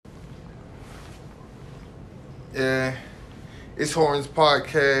Yeah, it's Horns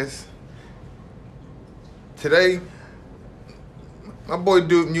Podcast. Today, my boy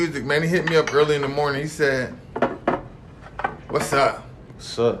Duke Music, man, he hit me up early in the morning. He said, "What's up?"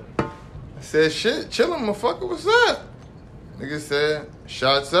 What's up? I said, "Shit, chillin', motherfucker. What's up?" Nigga said,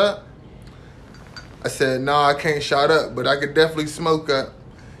 "Shots up." I said, "Nah, I can't shot up, but I could definitely smoke up."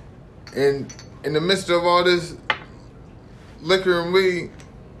 And in the midst of all this liquor and weed,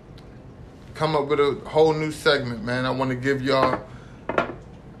 come up with a whole new segment, man. I want to give y'all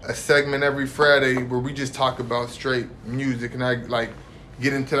a segment every Friday where we just talk about straight music, and I like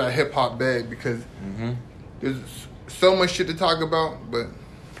get into that hip hop bag because there's so much shit to talk about. But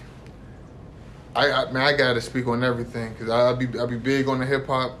I gotta speak on everything because I be big on the hip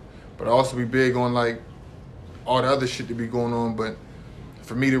hop, but I also be big on like all the other shit that be going on. But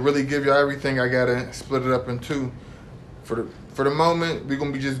for me to really give y'all everything, I gotta split it up in two. For the moment, we're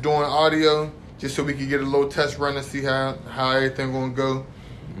gonna be just doing audio, just so we can get a little test run and see how everything gonna go.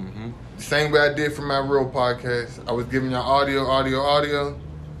 Same way I did for my real podcast. I was giving y'all audio,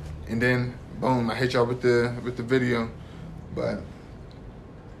 and then boom, I hit y'all with the video. But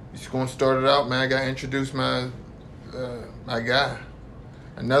just gonna start it out, man. I gotta introduce my guy,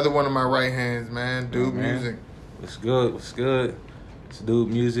 another one of my right hands, man. Dude Music. What's good? It's Dude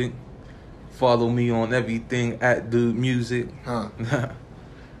Music. Follow me on everything at Dude Music. Huh.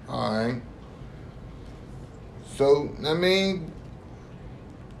 All right. So, I mean,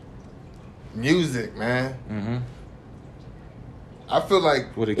 music, man. I feel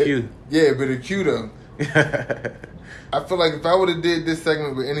like With a Q. Yeah, with a Q though. I feel like if I would have did this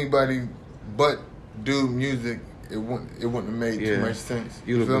segment with anybody but Dude Music, it wouldn't have made too much sense.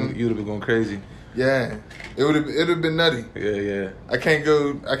 You'd have been going crazy. Yeah, it'd have been nutty. Yeah. I can't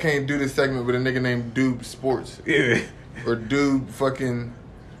do this segment with a nigga named Dude Sports. Yeah. Or Dude fucking.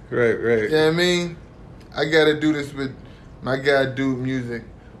 Right. You know what I mean? I gotta do this with my guy Dude Music.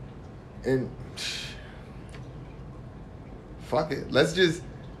 And fuck it. Let's just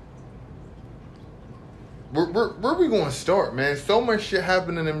where we gonna start, man? So much shit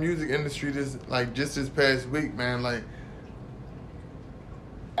happened in the music industry just this past week, man. Like,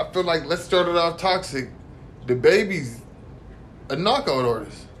 I feel like let's start it off toxic. The Baby's a knockout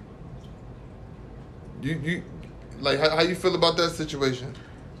artist. You like how you feel about that situation?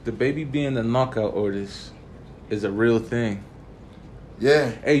 The Baby being a knockout artist is a real thing.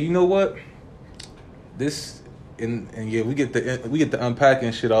 Yeah. Hey, you know what? This and yeah, we get the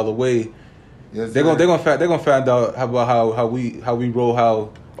unpacking shit all the way. Yes, they're gonna find out about how we roll,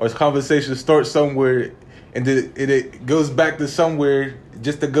 how our conversation starts somewhere and then it goes back to somewhere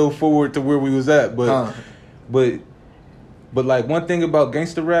just to go forward to where we was at. But like one thing about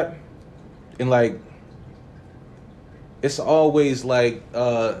gangster rap, and like it's always like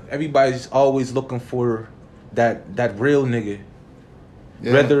everybody's always looking for that real nigga.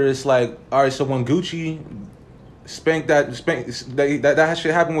 Yeah. Whether it's like, all right, so when Gucci that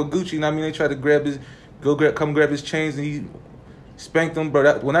shit happened with Gucci, and I mean they tried to come grab his chains and he spanked them,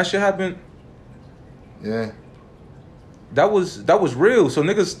 bro. When that shit happened, yeah, that was real. So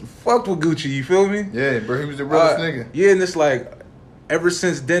niggas fucked with Gucci, you feel me? Yeah, bro, he was the realest nigga. Yeah, and it's like ever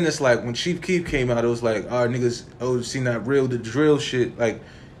since then, it's like when Chief Keef came out, it was like, all right, niggas, seen that real, the drill shit, like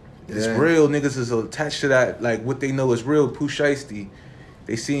it's real. Niggas is attached to that, like what they know is real. Pooh Shiesty,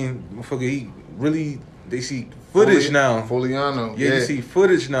 they seen motherfucker, they see footage now. Foliano. Yeah, you see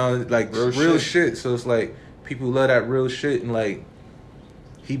footage now, like real shit. So it's like people love that real shit, and like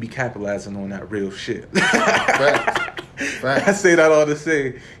he be capitalizing on that real shit. Facts. I say that all to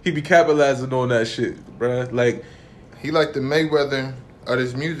say he be capitalizing on that shit, bruh. Like he like the Mayweather of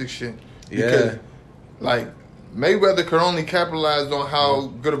this music shit. Because, like Mayweather could only capitalize on how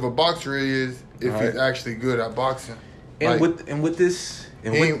good of a boxer he is if he's actually good at boxing. And with this, he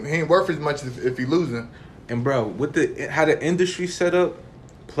ain't worth as much if he losing. And bro, with how the industry set up,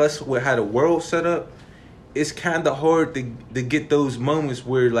 plus with how the world set up, it's kind of hard to get those moments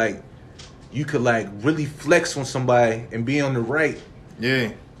where like you could like really flex on somebody and be on the right.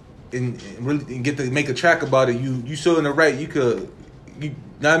 Yeah. And really get to make a track about it. You so in the right, you know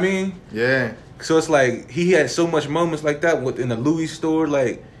what I mean? Yeah. So it's like he had so much moments like that in the Louis store.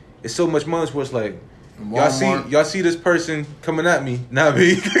 Like it's so much moments where it's like y'all see this person coming at me, not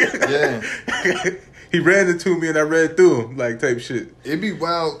me. Yeah. He ran into me and I ran through him, like type shit. It'd be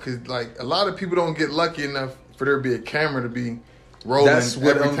wild because like a lot of people don't get lucky enough for there to be a camera to be rolling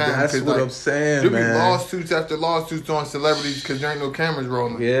every time. That's what I'm saying, there man. There be lawsuits after lawsuits on celebrities because there ain't no cameras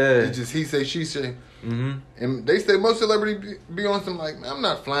rolling. Yeah. It's just he say, she say. Mm-hmm. And they say most celebrities be on some like, I'm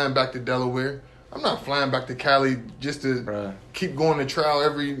not flying back to Delaware. I'm not flying back to Cali just to keep going to trial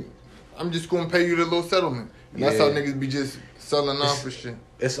I'm just going to pay you the little settlement. And that's how niggas be just selling off for shit.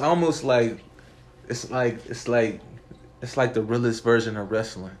 It's almost like it's like the realest version of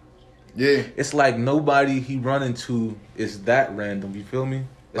wrestling. Yeah. It's like nobody he run into is that random. You feel me?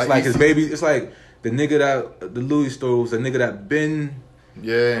 It's Like like his baby. It's like the nigga that the Louis store was a nigga that been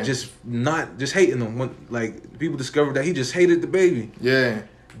just hating him. When, like people discovered that he just hated the baby. Yeah.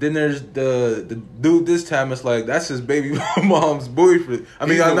 Then there's the dude this time. It's like that's his baby mom's boyfriend. I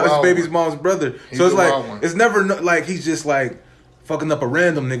mean, I know his baby's mom's brother. So it's like it's never like he's just like fucking up a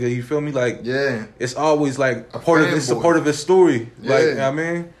random nigga. You feel me? Like it's always like a part of his story. Yeah. Like you know what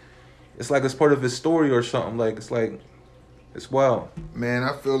I mean, it's like it's part of his story or something. Like it's wild. Man,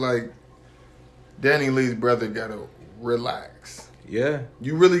 I feel like Danny Lee's brother gotta relax. Yeah,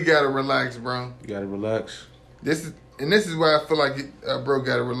 you really gotta relax, bro. You gotta relax. This is why I feel like bro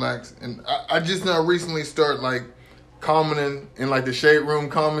gotta relax. And I just now recently start like commenting in like the shade room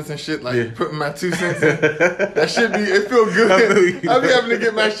comments and shit, like putting my 2 cents in. That shit it feel good. I be having to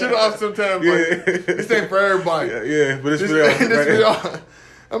get my shit off sometimes. Like, this ain't for everybody. Yeah, but it's for y'all.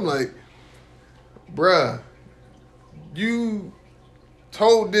 I'm like, bruh, you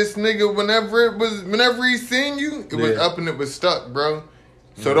told this nigga whenever he seen you, it was up and it was stuck, bro.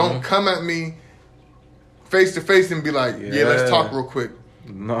 So don't come at me face to face and be like, let's talk real quick.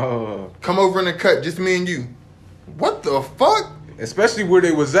 No. Come over in the cut, just me and you. What the fuck? Especially where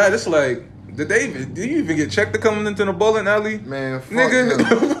they was at. It's like, did you even get checked to coming into the bowling alley? Man, fuck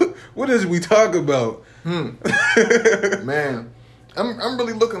nigga, what is we talk about? Man, I'm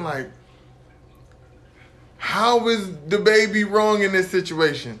really looking like, how is the baby wrong in this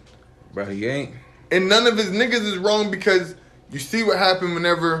situation? Bro, he ain't. And none of his niggas is wrong because you see what happened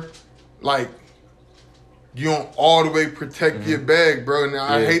whenever, like, you don't all the way protect your bag, bro. And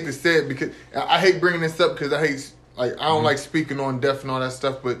I hate to say it because I hate bringing this up because I don't like speaking on death and all that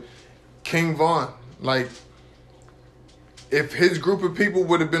stuff. But King Von, like, if his group of people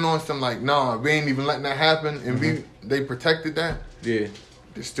would have been on some like, nah, we ain't even letting that happen, and they protected that. Yeah,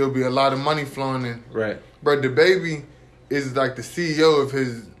 there'd still be a lot of money flowing in. Right. But the baby is like the CEO of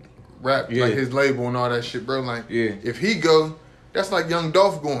his rap, like his label and all that shit, bro. Like, if he go, that's like Young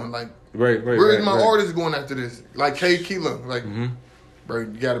Dolph going. Like, where is my artist going after this? Like K Kilo, like, bro,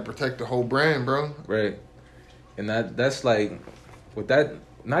 you got to protect the whole brand, bro. Right. And that's like, with that,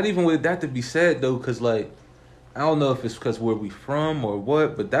 not even with that to be said though, because like, I don't know if it's because where we from or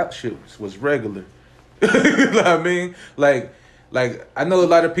what, but that shit was regular. You know what I mean? Like I know a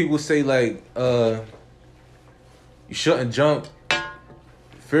lot of people say like, you shouldn't jump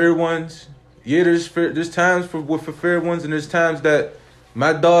fair ones. Yeah, there's times for fair ones, and there's times that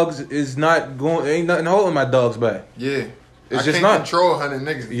my dogs is not going. Ain't nothing holding my dogs back. Yeah, it's I just can't not control 100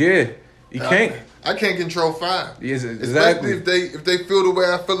 niggas. Yeah, you can't. I can't control 5. Yes, exactly. Especially if they feel the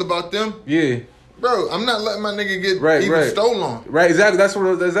way I feel about them. Yeah, bro, I'm not letting my nigga get stolen. Right, exactly. That's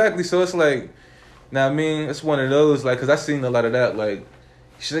what exactly. So it's like, now I mean, it's one of those like, cause I seen a lot of that. Like, you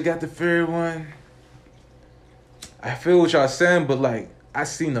should have got the fair one. I feel what y'all saying, but like, I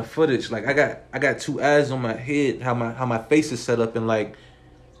seen the footage. Like, I got 2 eyes on my head. How my face is set up, and like,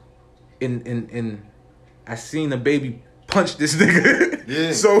 in I seen the baby punch this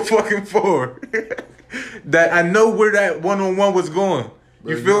nigga so fucking forward that I know where that 1-on-1 was going.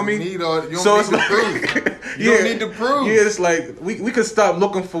 You feel me? You don't need to prove. You don't need to prove. Yeah, it's like we could stop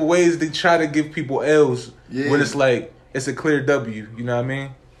looking for ways to try to give people L's when it's like it's a clear W. You know what I mean?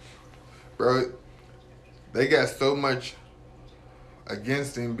 Bro, they got so much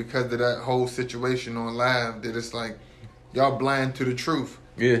against him because of that whole situation on live that it's like y'all blind to the truth.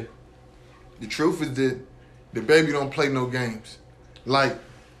 Yeah. The truth is that the baby don't play no games. Like,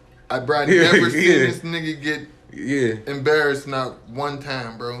 never seen this nigga get embarrassed not one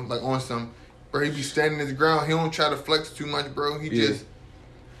time, bro. Like on some, bro, he be standing his ground. He don't try to flex too much, bro. He just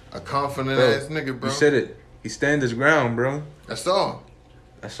a confident ass nigga, bro. You said it. He stand his ground, bro. That's all.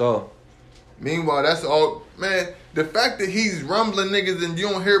 That's all. Meanwhile, that's all, man. The fact that he's rumbling niggas and you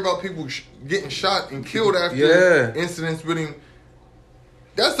don't hear about people getting shot and killed after incidents with him.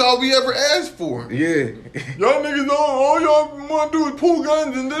 That's all we ever asked for. Yeah. Y'all niggas, all y'all want to do is pull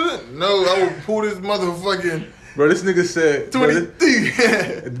guns and do it. No, I will pull this motherfucking... Bro, this nigga said...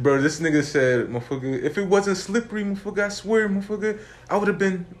 23. Bro, this nigga said, motherfucker, if it wasn't slippery, motherfucker, I swear, motherfucker, I would have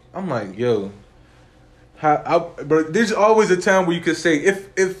been... I'm like, yo... bro, there's always a time where you could say,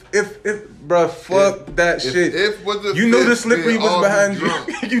 if bro, fuck that shit. If was a you knew the slippery was behind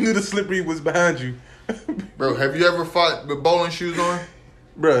you. You knew the slippery was behind you. Bro, have you ever fought with bowling shoes on?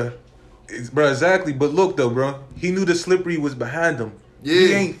 Bro, exactly. But look though, bro, he knew the slippery was behind him. Yeah.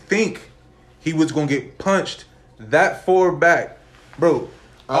 He ain't think he was gonna get punched that far back, bro.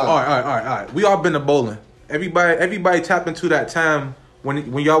 All right. We all been to bowling, everybody tap into that time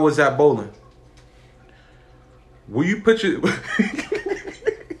when y'all was at bowling. Will you put your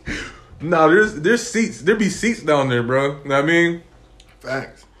No, there's seats. There be seats down there, bro. You know what I mean?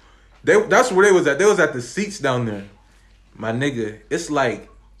 Facts. That's where they was at. They was at the seats down there. My nigga, it's like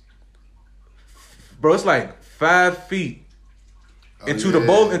 5 feet into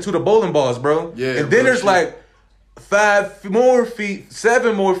the bowling balls, bro. Yeah. And then there's like 5 more feet,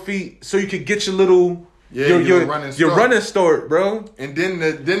 7 more feet, so you could get your little your running start, bro. And then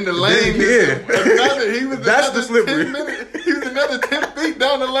the lane, That's the slippery. He was another 10 feet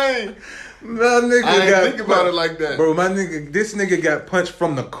down the lane. My nigga I ain't think about it like that, bro. This nigga got punched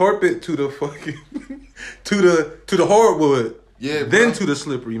from the carpet to the fucking to the hardwood. Yeah, then bro. to the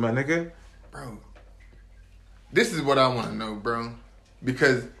slippery, my nigga. Bro, this is what I want to know, bro.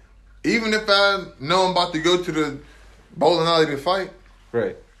 Because even if I know I'm about to go to the bowling alley to fight,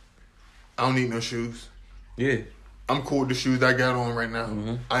 right? I don't need no shoes. Yeah, I'm cool with the shoes I got on right now.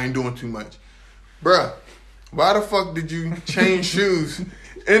 Mm-hmm. I ain't doing too much, bruh. Why the fuck did you change shoes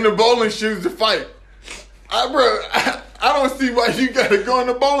in the bowling shoes to fight? I don't see why you gotta go in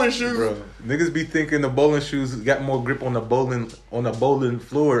the bowling shoes. Bro, niggas be thinking the bowling shoes got more grip on the bowling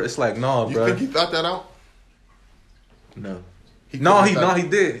floor. It's like, nah, You bro. think he thought that out? No. He He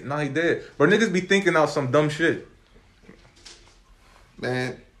did. But niggas be thinking out some dumb shit.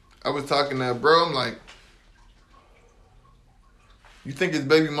 Man, I was talking to bro. I'm like, you think his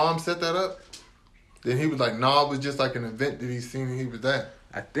baby mom set that up? Then he was like, nah, it was just like an event that he seen and he was at.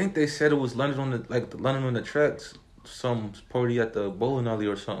 I think they said it was London on the tracks, some party at the bowling alley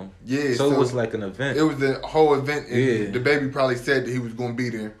or something. Yeah. So it was like an event. It was the whole event, and Yeah. the baby probably said that he was gonna be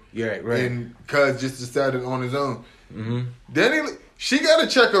there. Yeah, right. And cuz just decided on his own. Mm-hmm. Then she gotta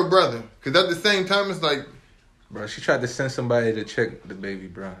check her brother, cause at the same time it's like, Bro, she tried to send somebody to check the baby,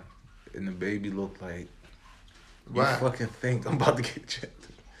 bro, and the baby looked like, you wow. fucking think I'm about to get checked.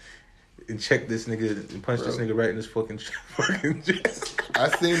 And check this nigga and punch this nigga right in his fucking chest. I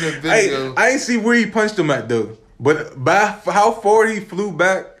seen the video. I ain't see where he punched him at though. But by how far he flew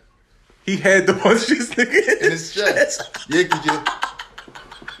back, he had to punch this nigga in his chest. Yeah, cause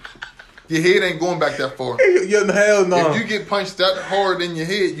your head ain't going back that far. Yeah, hell no. If you get punched that hard in your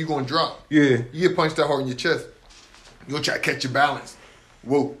head, you gonna drop. Yeah. You get punched that hard in your chest, you gonna try to catch your balance.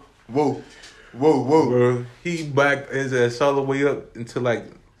 Whoa. Bro, he backed his ass all the way up into like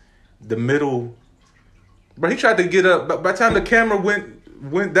the middle. Bro, he tried to get up. But by the time the camera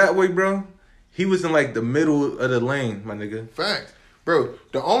went that way, bro, he was in like the middle of the lane, my nigga. Facts. Bro,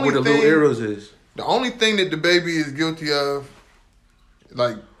 the only where the thing, little arrows is. The only thing that the baby is guilty of,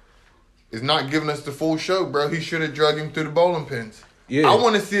 like, is not giving us the full show, bro. He should have drugged him through the bowling pins. Yeah. I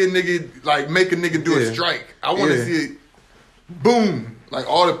want to see a nigga, like, make a nigga do a strike. I want to see it, boom, like,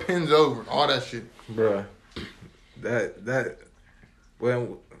 all the pins over, all that shit. Bro,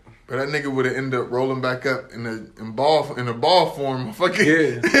 well... But that nigga would have ended up rolling back up in the ball form. Fucking, yeah.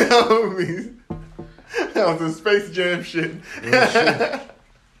 You know what I mean? That was some Space Jam shit.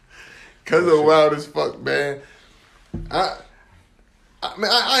 Cause of wild as fuck, man. I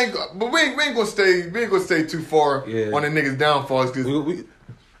ain't. But we ain't gonna stay too far on the niggas' downfalls. Cause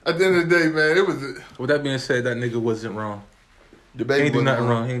at the end of the day, man, it was. With that being said, that nigga wasn't wrong. The baby he ain't do nothing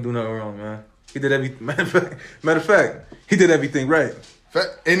wrong. He ain't do nothing wrong, man. He did everything. Matter of fact, he did everything right.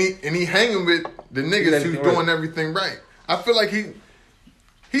 And he hanging with the niggas who's doing everything right. I feel like he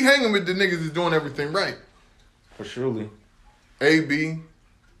hanging with the niggas who's doing everything right. For surely. AB,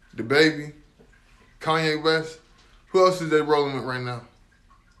 the baby, Kanye West. Who else is they rolling with right now?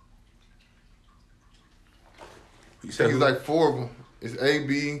 You said it's like 4 of them. It's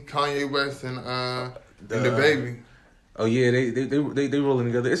AB, Kanye West, and the baby. Oh yeah, they rolling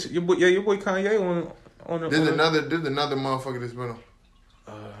together. It's your boy Kanye on the. There's another motherfucker that's with him.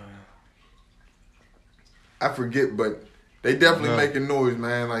 I forget, but they definitely making noise,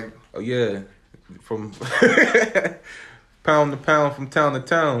 man. Like, oh yeah, from pound to pound, from town to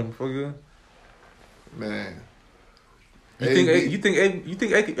town, fucker. Man, you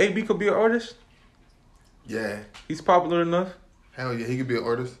think AB could be an artist? Yeah, he's popular enough. Hell yeah, he could be an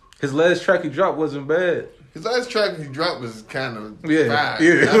artist. His last track he dropped wasn't bad. His last track he dropped was kind of fire.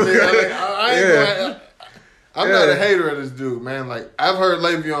 Yeah. I'm not a hater of this dude, man. Like, I've heard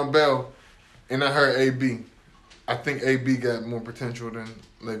Le'Veon Bell, and I heard AB. I think AB got more potential than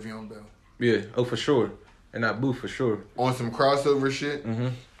Le'Veon Bell. Yeah, oh for sure, and that Boo for sure. On some crossover shit. Mm-hmm.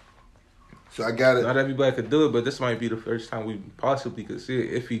 So I got it. Not everybody could do it, but this might be the first time we possibly could see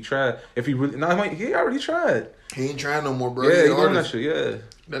it if he tried. If he really, he already tried. He ain't trying no more, bro. Yeah, he doing that shit. Yeah,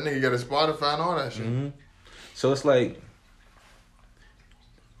 that nigga got a Spotify and all that shit. Mm-hmm. So it's like,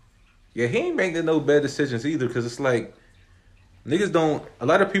 Yeah, he ain't making no bad decisions either, because it's like, niggas don't, a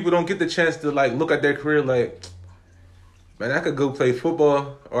lot of people don't get the chance to like look at their career like, man, I could go play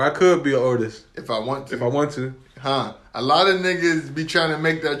football or I could be an artist. If I want to. If I want to. Huh. A lot of niggas be trying to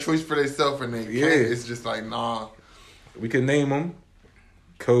make that choice for themselves and they can't. It's just like, nah. We can name them.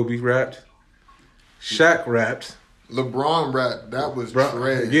 Kobe rapped. Shaq rapped. LeBron rapped. That was trash.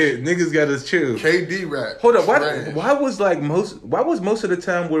 Yeah, niggas got us chill. KD rapped. Hold up, why was most of the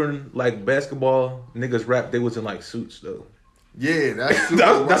time when like basketball niggas rap, they was in like suits though? Yeah, that's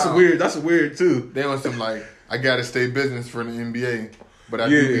that's weird. That's weird too. They on some like, I gotta stay business for the NBA. But I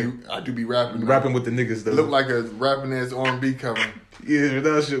do be rapping. Rapping with the niggas though. Look like a rapping ass R&B cover. Yeah,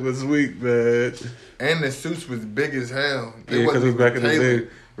 that shit was sweet, man. And the suits was big as hell. Yeah, because it was back in the day.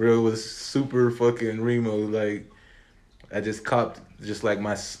 Real was super fucking Remo. Like, I just copped just like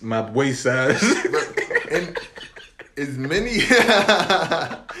my waist size. And as many,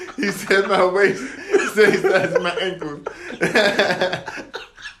 he said my waist. He said that's my ankles.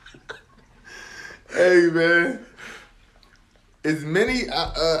 Hey man. As many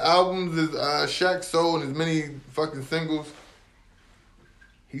albums as Shaq sold and as many fucking singles,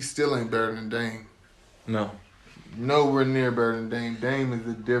 he still ain't better than Dame. No. Nowhere near better than Dame. Dame is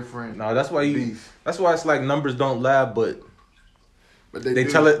a different that's why beast. That's why it's like numbers don't lie, but they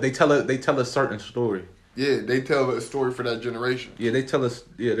tell a certain story. Yeah, they tell a story for that generation. Yeah, they tell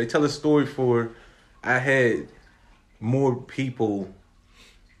a story for, I had more people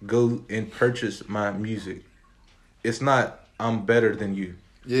go and purchase my music. It's not I'm better than you.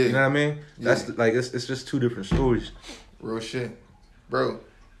 Yeah. You know what I mean? Yeah. That's like it's just two different stories. Real shit. Bro,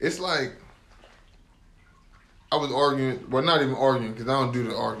 it's like I was arguing, well not even arguing because I don't do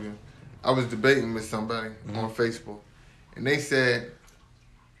the arguing. I was debating with somebody on Facebook and they said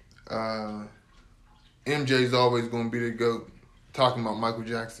MJ's always going to be the GOAT, talking about Michael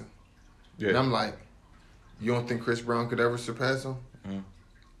Jackson. Yeah. And I'm like, you don't think Chris Brown could ever surpass him?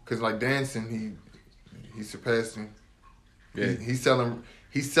 Because like dancing, he surpassed him. Yeah. He's selling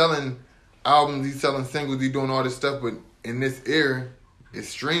albums, he's selling singles, he's doing all this stuff, but in this era, it's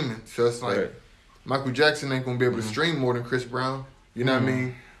streaming. So it's like Michael Jackson ain't gonna be able to stream more than Chris Brown. You know what I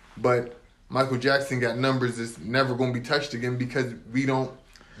mean? But Michael Jackson got numbers that's never gonna be touched again because we don't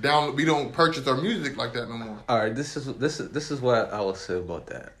purchase our music like that no more. All right, this is what I will say about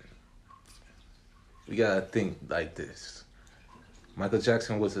that. We gotta think like this. Michael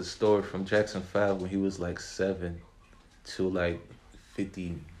Jackson was a story from Jackson 5 when he was like 7 to like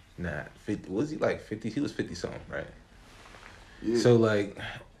 59. 50, was he like 50? He was 50 something, right? Yeah. So like,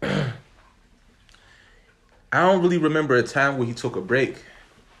 I don't really remember a time where he took a break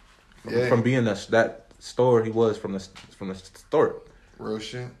from being that star he was from the start. Real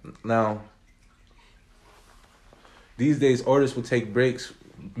shit. Now, these days artists will take breaks,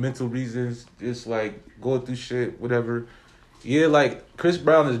 mental reasons, just like going through shit, whatever. Yeah, like Chris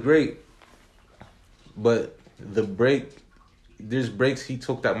Brown is great, but there's breaks he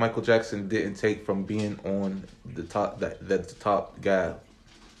took that Michael Jackson didn't take from being on the top, that's the top guy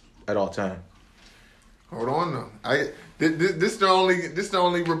at all time. Hold on though, this the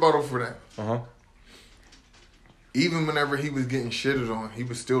only rebuttal for that. Even whenever he was getting shitted on, he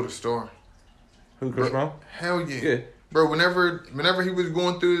was still the star. Who, Chris Brown? Hell yeah. Yeah. Bro, whenever he was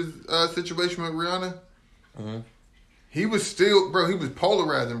going through his situation with Rihanna, he was still, bro, he was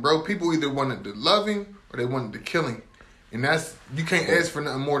polarizing, bro. People either wanted to love him or they wanted to kill him. And you can't ask for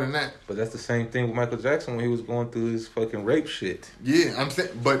nothing more than that. But that's the same thing with Michael Jackson when he was going through his fucking rape shit. Yeah, I'm saying,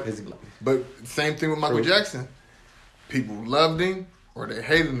 but same thing with Michael Jackson. People loved him or they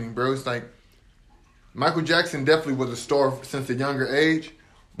hated him, bro. It's like, Michael Jackson definitely was a star since a younger age,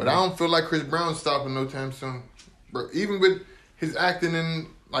 but I don't feel like Chris Brown's stopping no time soon. Bro, even with his acting in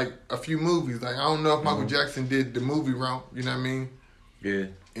like a few movies, like I don't know if Michael Jackson did the movie route, you know what I mean? Yeah.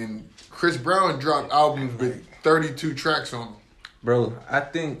 And Chris Brown dropped albums with 32 tracks on them. Bro, I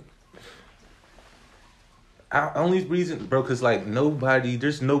think only reason, bro, because like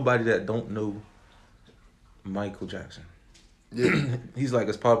there's nobody that don't know Michael Jackson. Yeah. He's like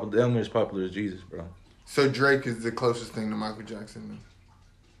as popular as Jesus, bro. So Drake is the closest thing to Michael Jackson, then?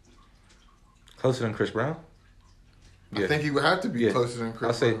 Closer than Chris Brown? Yeah. I think he would have to be closer than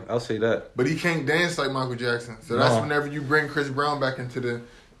Chris Brown. I'll say that. But he can't dance like Michael Jackson. So that's whenever you bring Chris Brown back into the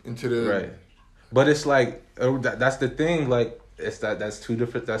right. But it's like that's the thing. Like that's two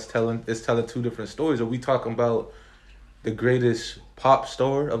different. It's telling two different stories. Are we talking about the greatest pop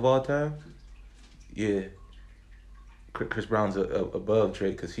star of all time? Yeah. Chris Brown's above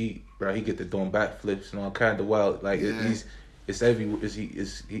Drake because he get to doing backflips and all kind of wild. Like he is.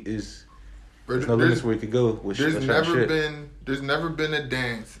 There's no limits where you could go with there's shit. There's never been a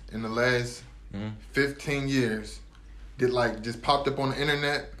dance in the last 15 years that like just popped up on the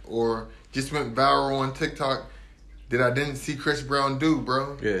internet or just went viral on TikTok that I didn't see Chris Brown do,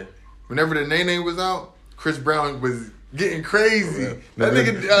 bro. Yeah. Whenever the Nene was out, Chris Brown was getting crazy. Yeah. That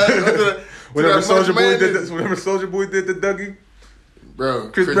nigga. Whenever Soulja Boy did the Dougie, bro.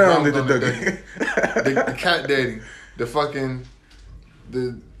 Chris Brown did the Dougie. The cat daddy, the fucking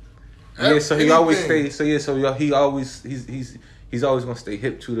the. Yeah, so he always stays. He's always gonna stay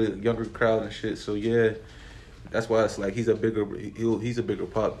hip to the younger crowd and shit. So yeah, that's why it's like he's a bigger pop he's a bigger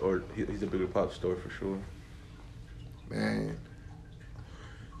pop star for sure. Man,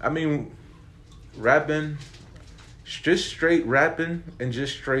 I mean, rapping, just straight rapping and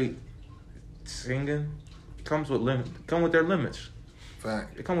just straight singing come with their limits.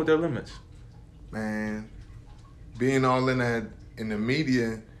 Fact. It come with their limits. Man, being all in the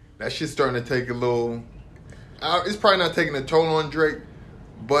media, that shit's starting to take a little. It's probably not taking a toll on Drake,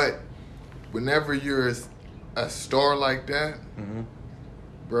 but whenever you're a star like that,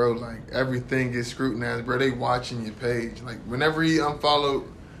 bro, like everything gets scrutinized, bro. They watching your page. Like whenever he unfollowed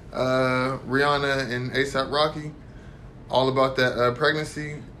Rihanna and A$AP Rocky, all about that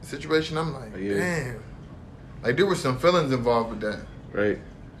pregnancy situation, I'm like, damn. Like there were some feelings involved with that. Right.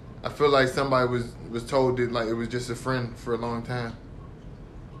 I feel like somebody was told that like it was just a friend for a long time,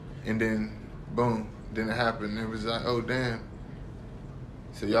 and then boom, then it happened. It was like, oh damn.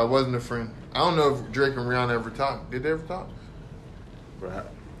 So y'all wasn't a friend. I don't know if Drake and Rihanna ever talked. Did they ever talk? Right.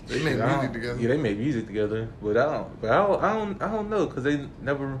 They made music together. Yeah, they made music together, but I don't know because they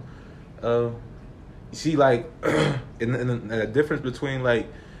never. You see, like, in the difference between like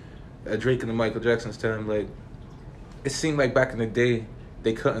Drake and the Michael Jackson's time, like, it seemed like back in the day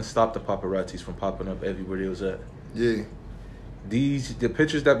they couldn't stop the paparazzis from popping up everywhere they was at. Yeah. The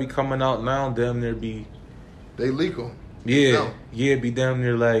pictures that be coming out now, damn near be. They legal. Yeah, no. Yeah, be damn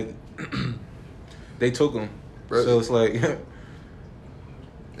near like they took them. Bro, so it's like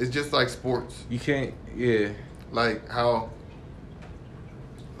it's just like sports. You can't, yeah. Like how,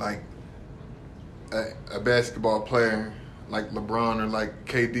 like a basketball player like LeBron or like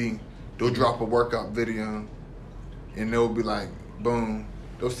KD, they'll drop a workout video, and they'll be like, boom,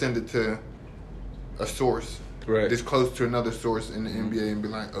 they'll send it to a source. Right. This close to another source in the NBA and be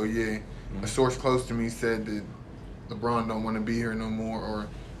like, oh yeah, a source close to me said that LeBron don't want to be here no more, or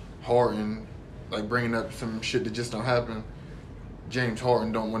Harden, like bringing up some shit that just don't happen. James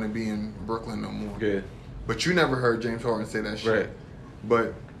Harden don't want to be in Brooklyn no more. Yeah. But you never heard James Harden say that shit. Right.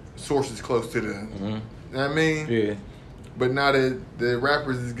 But sources close to the, you know what I mean? Yeah. But now that the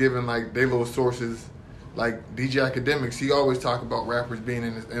rappers is giving like they little sources, like DJ Academics, he always talk about rappers being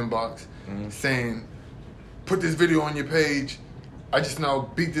in his inbox saying, put this video on your page, I just now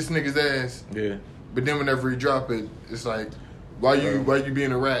beat this nigga's ass. Yeah. But then whenever he drop it, it's like, why you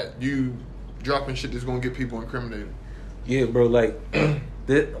being a rat? You dropping shit that's gonna get people incriminated. Yeah, bro. Like,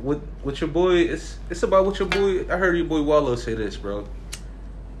 with your boy, it's about what your boy. I heard your boy Wallow say this, bro.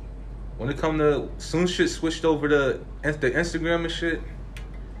 When it come to soon shit switched over to the Instagram and shit,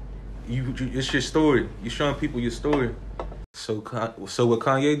 you it's your story. You showing people your story. So what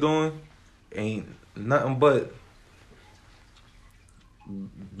Kanye doing ain't nothing but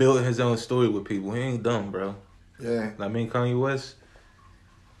building his own story with people. He ain't dumb, bro. Yeah. I mean, Kanye West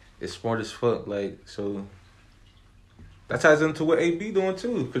is smart as fuck. Like, so that ties into what AB doing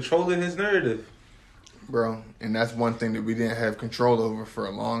too, controlling his narrative. Bro, and that's one thing that we didn't have control over for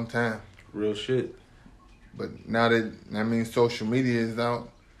a long time. Real shit. But now that, I mean, social media is out.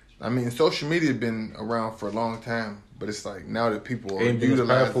 I mean, social media been around for a long time, but it's like now that people are utilizing as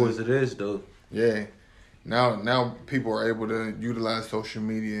powerful as it is, though. Yeah. Now people are able to utilize social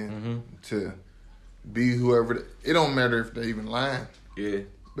media to be whoever. It don't matter if they even lying. Yeah.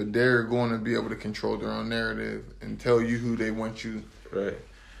 But they're going to be able to control their own narrative and tell you who they want you. Right.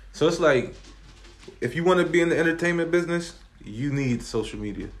 So it's like, if you want to be in the entertainment business, you need social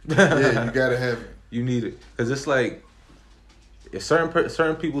media. Yeah, you gotta have it. You need it, because it's like, if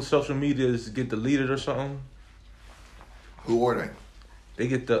certain people's social medias get deleted or something. Who are they? They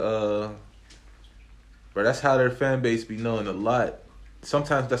get the but that's how their fan base be knowing a lot.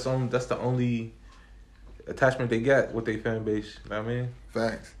 Sometimes that's the only attachment they got with their fan base. You know what I mean?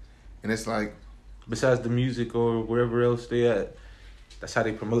 Facts. And it's like, besides the music or wherever else they at, that's how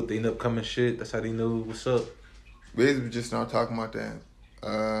they promote their upcoming shit. That's how they know what's up. Wiz was just now talking about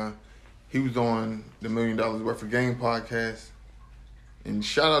that. He was on the $1 Million Worth of Game podcast. And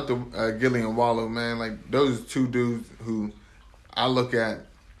shout out to Gilly and Wallow, man. Like, those two dudes who I look at,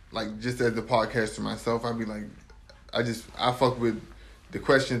 like, just as a podcaster myself, I'd be like, I fuck with the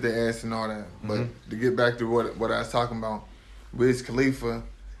questions they asked and all that. But to get back to what I was talking about, Wiz Khalifa,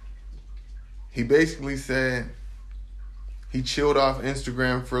 he basically said he chilled off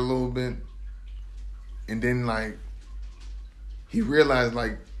Instagram for a little bit, and then like he realized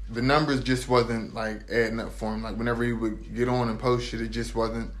like the numbers just wasn't like adding up for him. Like whenever he would get on and post shit, it just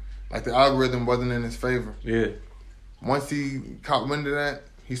wasn't like the algorithm wasn't in his favor. Yeah. Once he caught wind of that,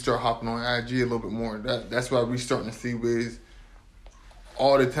 he started hopping on IG a little bit more. That's why we starting to see Wiz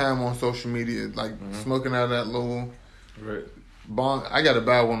all the time on social media, like smoking out of that little bong. I gotta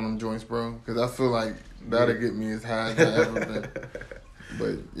buy one of them joints, bro, because I feel like that'll get me as high as I ever been.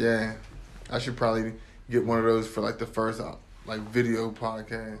 But yeah, I should probably get one of those for like the first like video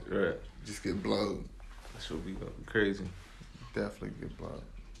podcast. Right. Just get blowed. That should be crazy. Definitely get blowed.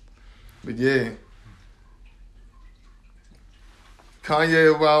 But yeah.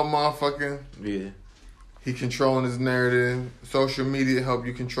 Kanye a wild motherfucker. Yeah. He controlling his narrative. Social media help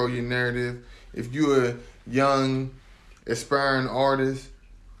you control your narrative. If you a young, aspiring artist,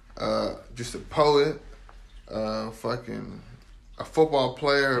 just a poet, fucking a football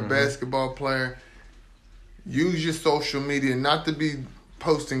player, a basketball player, use your social media not to be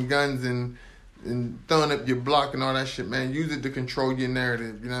posting guns and throwing up your block and all that shit, man. Use it to control your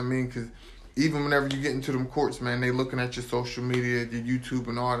narrative. You know what I mean? Because even whenever you get into them courts, man, they looking at your social media, your YouTube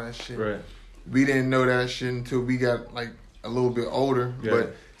and all that shit. Right. We didn't know that shit until we got like a little bit older. Yeah.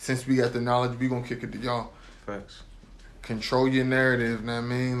 But since we got the knowledge, we gonna kick it to y'all. Facts. Control your narrative, know what I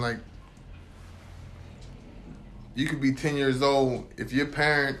mean? Like, you could be 10 years old. If your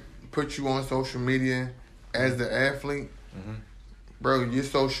parent put you on social media as the athlete, bro, your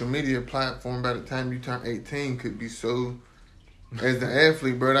social media platform by the time you turn 18 could be so... As the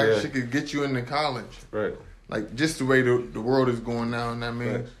athlete, bro, that shit could get you into college. Right. Like, just the way the world is going now, and I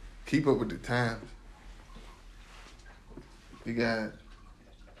mean, Right. Keep up with the times. We got...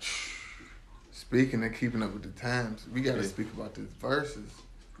 Speaking of keeping up with the times, we got to speak about this verses.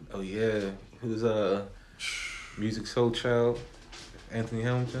 Oh, yeah. Who's Music Soul Child? Anthony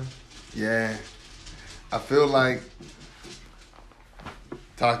Hamilton? Yeah. I feel like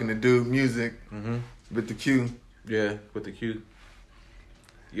talking to Dude Music with the Q. Yeah, with the Q.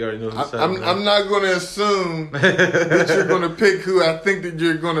 You already know who's I'm not going to assume that you're going to pick who I think that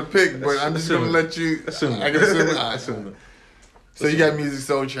you're going to pick, but I'm just going to let you... Assume. I can assume it. I assume it. So you got Music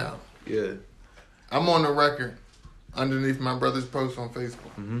Soul Child. Yeah. I'm on the record underneath my brother's post on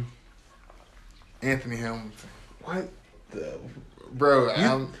Facebook. Anthony Hamilton. What the... Bro,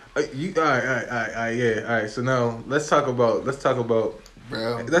 all right, yeah, all right. So now let's talk about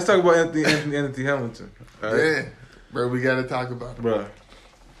bro. Anthony Hamilton. All right? Yeah, bro, we got to talk about it. Bro.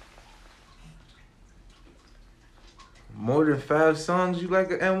 More than 5 songs you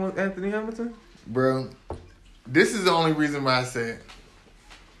like of Anthony Hamilton? Bro, this is the only reason why I say it.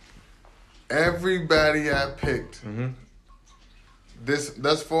 Everybody I picked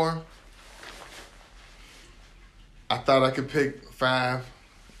thus far, I thought I could pick 5.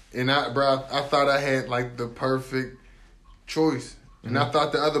 And I thought I had like the perfect choice. And I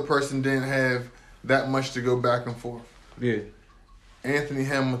thought the other person didn't have that much to go back and forth. Yeah. Anthony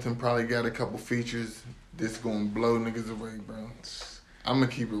Hamilton probably got a couple features that's gonna blow niggas away, bro. I'm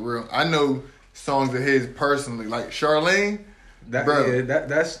gonna keep it real. I know songs of his personally, like Charlene. Bro. Yeah,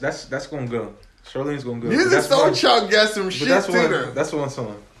 that's gonna go. Charlene's gonna go. Music Soul Child got some shit too, though. That's one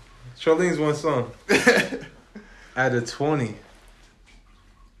song. Charlene's one song. Out of 20.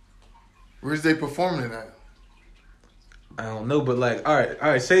 Where's they performing it at? I don't know, but like, all right,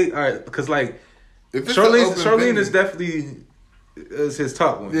 because like, if it's Charlene is definitely his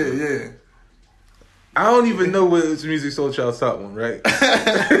top one. Yeah. I don't even know what is Music Soul Child's top one, right?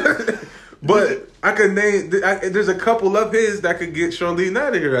 But I could name. There's a couple of his that could get Charlene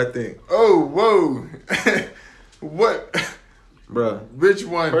out of here, I think. Oh, whoa! What, bro? Which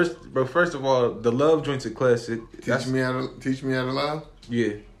one? First of all, the Love joint's a classic. Teach me how to love.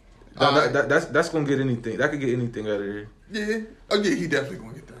 Yeah, that's gonna get anything. That could get anything out of here. Yeah. Oh yeah, he definitely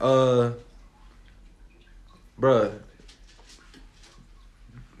gonna get that. Bruh.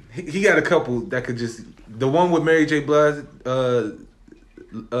 He got a couple that could just... The one with Mary J. Blige, Don't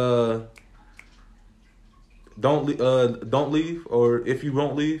Leave, or If You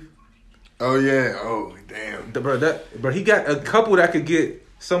Won't Leave. Oh yeah. Oh damn. Bro, he got a couple that could get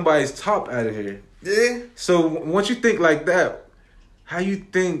somebody's top out of here. Yeah. So once you think like that, how you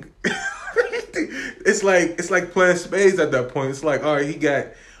think? It's like playing spades at that point. It's like, all right, he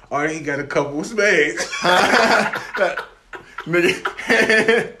got a couple of spades.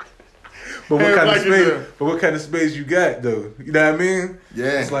 Nigga. But what kind of spades? But what kind of spades you got though? You know what I mean?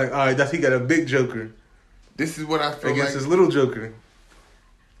 Yeah. It's like, all right, he got a big joker. This is what I feel against like his little joker.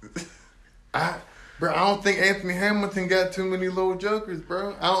 Bro, I don't think Anthony Hamilton got too many little jokers,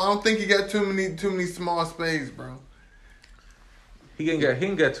 bro. I don't think he got too many small spades, bro. He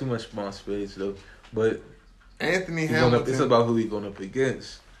ain't got too much small space though. But Anthony Hamilton. It's about who he going up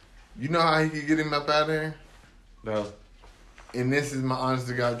against. You know how he could get him up out of there? No. And this is my honest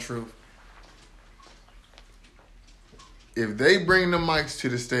to God truth. If they bring the mics to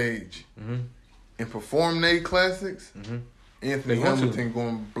the stage and perform their classics, Anthony Hamilton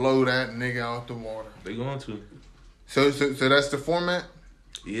going to blow that nigga out the water. They going to. So that's the format?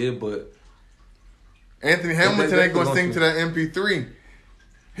 Yeah, but Anthony Hamilton ain't going to sing to that MP3.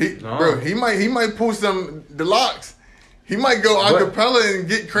 Bro, he might pull some deluxe. He might go acapella and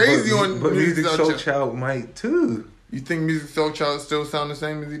get crazy on but Musiq Soulchild might too. You think Musiq Soulchild still sound the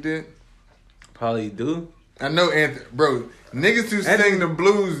same as he did? Probably do. I know Anthony, bro. Niggas who sing the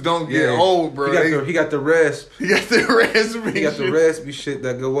blues don't get old, bro. He got the rasp. He got the raspy. He got the raspy shit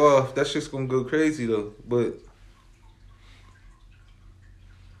that go off. That shit's gonna go crazy though. But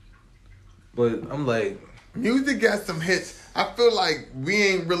I'm like, music got some hits. I feel like we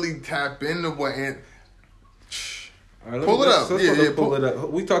ain't really tap into what pull it up. Pull it up.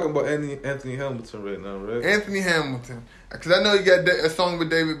 We talking about Anthony Hamilton right now, right? Anthony Hamilton, because I know he got a song with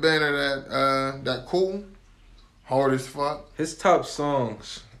David Banner that cool, hard as fuck. His top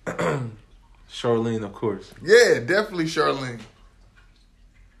songs, Charlene, of course. Yeah, definitely Charlene.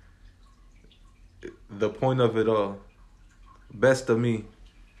 The Point of It All, Best of Me,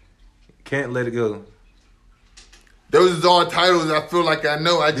 Can't Let It Go. Those is all titles I feel like I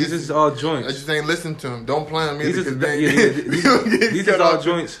know. These is all joints. I just ain't listen to them. Don't play them either. These is all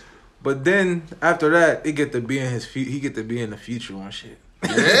joints. But then after that, he get to be in the future on shit.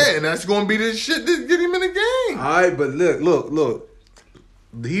 Yeah, and that's gonna be the shit that get him in the game. Alright, but look.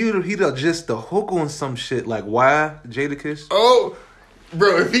 He just the hook on some shit like why Jadakiss. Oh,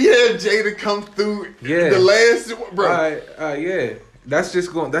 bro, if he had Jada come through the last bro. Alright, yeah. That's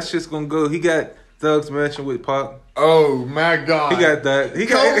just gonna go. He got Thug's Mansion with Pac. Oh my God! He got that.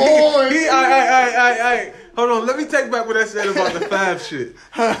 Come on! I hold on. Let me take back what I said about the 5 shit.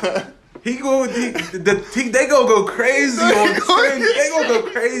 They gonna go crazy on. They gonna go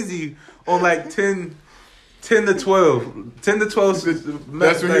crazy on like 10 to 12. 10 to 12.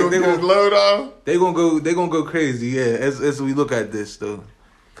 That's when they gonna load off. They gonna go crazy. Yeah, as we look at this though.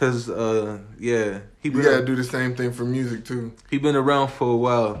 Cause you gotta do the same thing for music too. He been around for a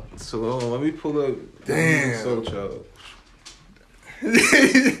while, so let me pull up. Damn, Soulchild.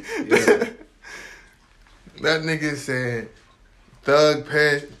 That nigga said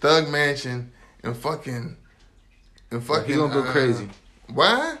Thug Mansion and fucking. He gonna go crazy.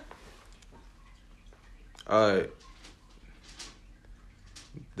 Why? All right.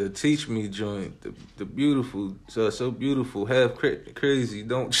 The Teach Me joint, the beautiful, so beautiful, half crazy,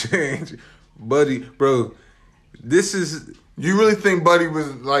 don't change, Buddy, bro. This is. You really think Buddy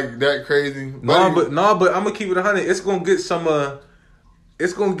was like that crazy? But I'm gonna keep it 100. It's gonna get some.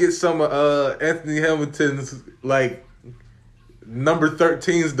 Anthony Hamilton's like number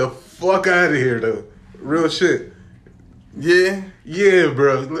 13s the fuck out of here though. Real shit. Yeah,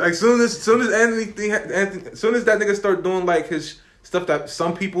 bro. Like soon as that nigga start doing like his stuff that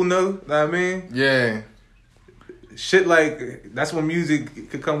some people know what I mean? Yeah. Shit like that's when music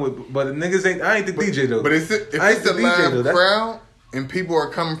could come with, but the niggas ain't. I ain't the DJ though. But if it's a live crowd and people are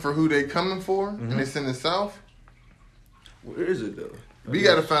coming for who they coming for, and it's in the South, where is it though? We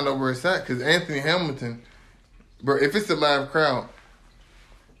gotta find out where it's at because Anthony Hamilton, bro. If it's a live crowd,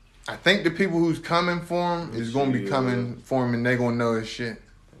 I think the people who's coming for him is gonna be coming for him, and they gonna know his shit.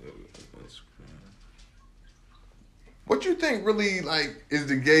 What you think really like is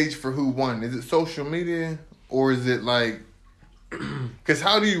the gauge for who won? Is it social media or is it like? Because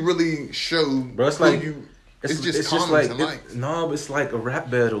how do you really show? Bro, it's like it's just like but it's like a rap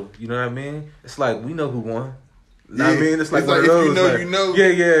battle. You know what I mean? It's like we know who won. Yeah. I mean, it's like one if of those. You know, you know.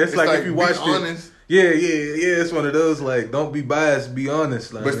 Yeah. It's like if you watch honest. it. Yeah. It's one of those like don't be biased, be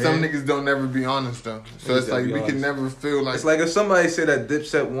honest. Like, but some niggas don't never be honest though. So it's like we can never feel like. It's like if somebody said that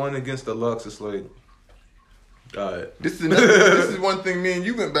Dipset won against the Lux, it's like. Alright. This is one thing me and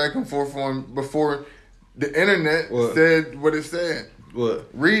you went back and forth on before the internet said what it said. What?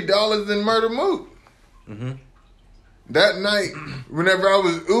 Reed Dollars and Murder Mook. Mm-hmm. That night, whenever I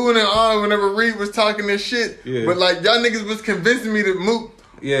was oohing and ahhing, whenever Reed was talking this shit, but like y'all niggas was convincing me that Mook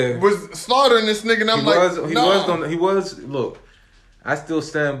was slaughtering this nigga, and I'm he was. Look, I still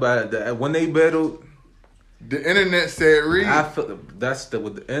stand by that. When they battled, the internet said Reed. I feel that's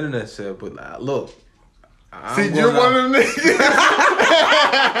what the internet said, but look. See, you're one of them niggas.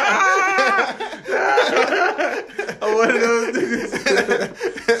 I'm one of those niggas.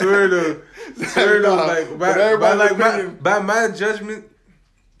 Swear to, like by my judgment,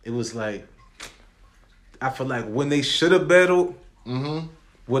 it was like I feel like when they should have battled,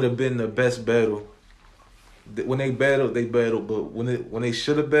 would have been the best battle. When they battled, but when they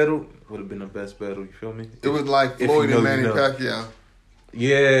should have battled, would have been the best battle. You feel me? It was like Floyd and Manny Pacquiao.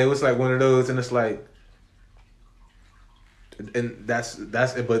 Yeah, it was like one of those, and it's like, and that's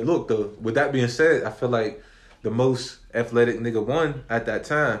it. But look, though, with that being said, I feel like the most athletic nigga won at that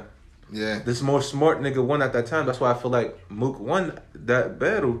time. Yeah, this more smart nigga won at that time. That's why I feel like Mook won that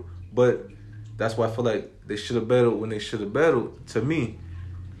battle. But that's why I feel like they should have battled when they should have battled. To me,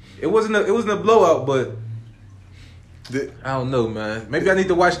 it wasn't a blowout, but I don't know, man. Maybe I need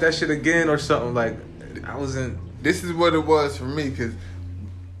to watch that shit again or something. Like I wasn't. This is what it was for me, because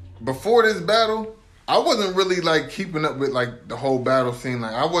before this battle, I wasn't really like keeping up with like the whole battle scene.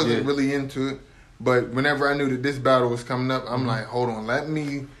 Like I wasn't really into it. But whenever I knew that this battle was coming up, I'm like, hold on, let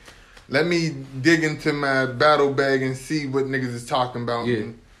me dig into my battle bag and see what niggas is talking about.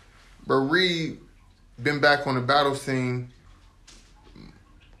 Yeah. But Reed been back on the battle scene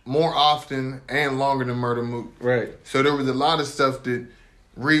more often and longer than Murda Mook. Right. So there was a lot of stuff that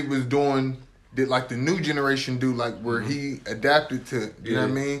Reed was doing that like the new generation do, like where he adapted to it. You know what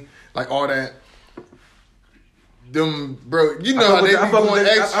I mean? Like all that. Them, bro, you know how they be going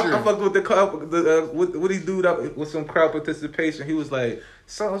extra. I fucked with the what he do that with some crowd participation. He was like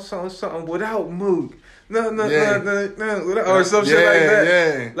something without Mook. No, or some shit like that.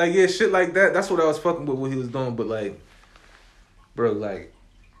 Yeah. Like shit like that. That's what I was fucking with what he was doing. But like, bro, like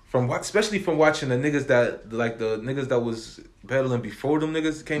especially from watching the niggas that was battling before them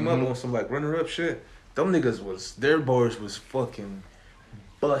niggas came up on some like runner up shit. Them niggas their bars was fucking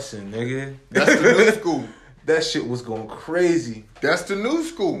busting, nigga. That's the new school. That shit was going crazy. That's the new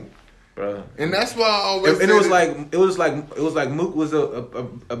school, bro. And that's why I always. And it was like Mook was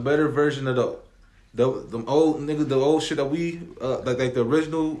a better version of the old niggas, the old shit that we like the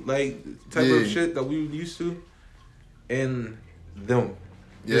original like type of shit that we used to, and them.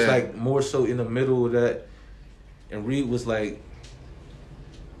 It's like more so in the middle of that, and Reed was like,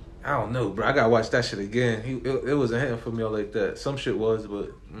 I don't know, bro. I gotta watch that shit again. It wasn't hitting for me all like that. Some shit was,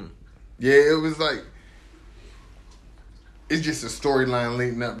 but yeah, it was like. It's just a storyline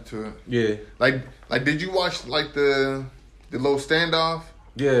leading up to it. Yeah. Like, did you watch like the little standoff?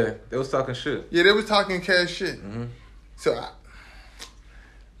 Yeah, they was talking shit. Yeah, they was talking cash shit. Mm-hmm. So,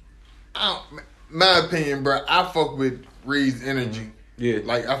 my opinion, bro, I fuck with Reed's energy. Mm-hmm. Yeah.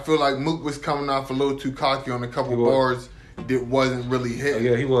 Like, I feel like Mook was coming off a little too cocky on a couple bars that wasn't really hitting.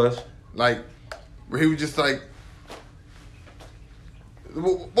 Yeah, he was. Like, where he was just like,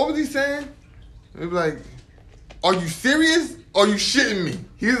 what was he saying? He was like, are you serious? Are you shitting me?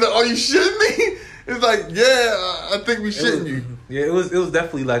 He was like, are you shitting me? It's like, yeah, I think we shitting you. Yeah, it was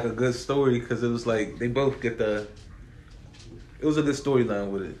definitely like a good story because it was like they both get it was a good storyline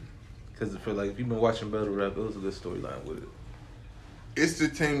with it. Because for like if you've been watching battle rap, it was a good storyline with it. It's the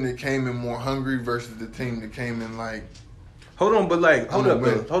team that came in more hungry versus the team that came in like. Hold on, but like hold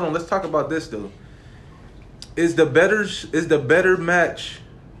on. Let's talk about this though. Is the better match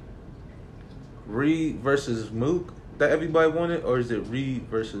Reed versus Mook that everybody wanted, or is it Reed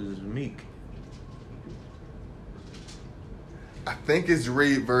versus Meek? I think it's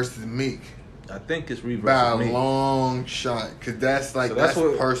Reed versus Meek. I think it's Reed versus by Meek. a long shot, because that's like that's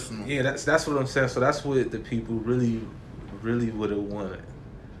what, personal. Yeah, that's what I'm saying. So that's what the people really would have wanted.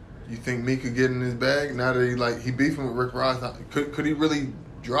 You think Meek could get in his bag now that he beefing with Rick Ross? Could he really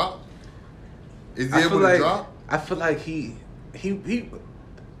drop? Is he able to drop? I feel like he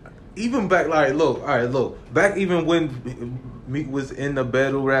even back back even when Meek was in the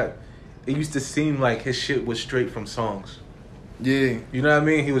battle rap, it used to seem like his shit was straight from songs. Yeah. You know what I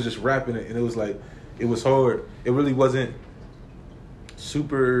mean? He was just rapping it and it was like it was hard. It really wasn't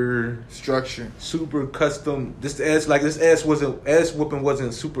super structure, super custom. This ass whooping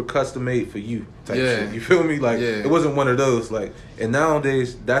wasn't super custom made for you type shit. You feel me? Like it wasn't one of those like. And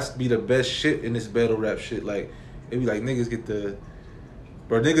nowadays that's be the best shit in this battle rap shit. Like it be like niggas get the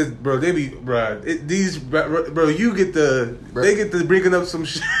they get to bringing up some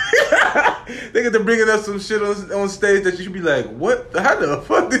shit. They get to bringing up some shit on stage that you should be like, what? How the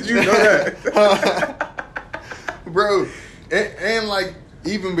fuck did you know that? Bro, and like,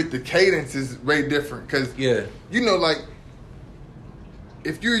 even with the cadence is way different. Because, you know, like,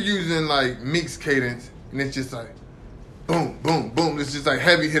 if you're using, like, Meek's cadence, and it's just like, boom, boom, boom. It's just like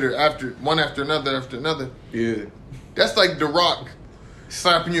heavy hitter one after another. Yeah. That's like The Rock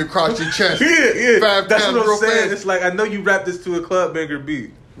slapping you across your chest. 5 That's times what I'm saying. Fast. It's like, I know you rap this to a club banger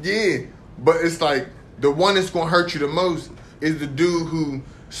beat. Yeah. But it's like the one that's gonna hurt you the most is the dude who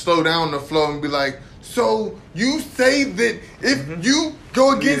slow down the flow and be like, so you say that if you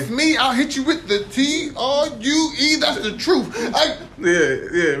go against me, I'll hit you with the TRUE. That's the truth.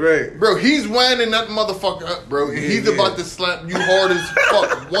 Yeah, right. Bro, he's winding that motherfucker up, bro. And he's about to slap you hard as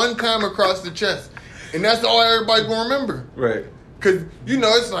fuck one time across the chest. And that's all everybody gonna remember. Right. Cause you know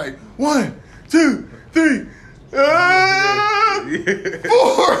it's like 1, 2, 3, 4,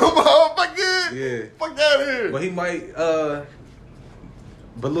 motherfucker. Yeah. Fuck out of here. Well, he might.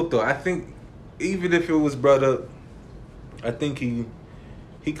 But look though, I think even if it was brought up, I think he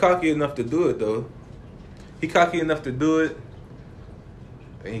cocky enough to do it though. He cocky enough to do it,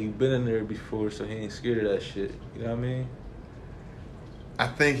 and he been in there before, so he ain't scared of that shit. You know what I mean? I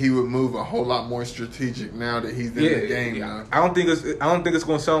think he would move a whole lot more strategic now that he's in the game. Now. I don't think it's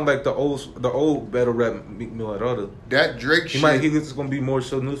gonna sound like the old battle rap Meek Mill at all. Though. That Drake shit. He's gonna be more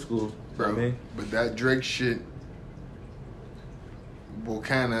so new school, bro. You know what I mean? But that Drake shit will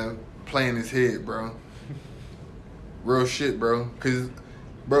kind of play in his head, bro. Real shit, bro. Cause,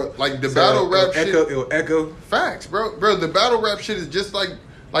 bro, like the battle rap shit. It'll echo. Facts, bro. Bro, the battle rap shit is just like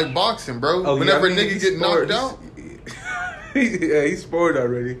boxing, bro. Oh, Whenever yeah, I mean, a nigga get knocked out. Yeah, he's spoiled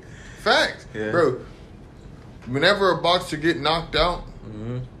already. Facts, bro. Whenever a boxer get knocked out,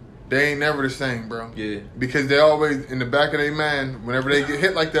 they ain't never the same, bro. Yeah. Because they always, in the back of their mind, whenever they get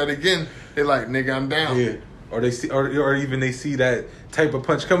hit like that again, they like, nigga, I'm down. Yeah. Or they see, or even they see that type of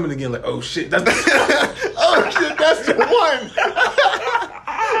punch coming again, like, oh shit, that's oh shit, that's the one.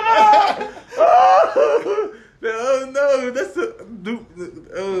 Oh no, that's the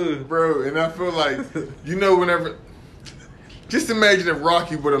dude. Bro, and I feel like, you know, whenever, just imagine if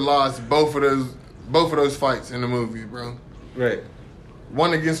Rocky would have lost both of those fights in the movie, bro. Right.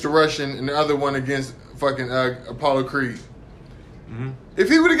 One against the Russian and the other one against fucking Apollo Creed. Mm-hmm. If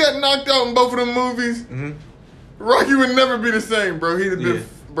he would have got knocked out in both of them movies, Rocky would never be the same, bro. He'd have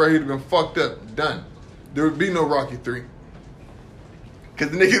been fucked up, done. There would be no Rocky 3. Cause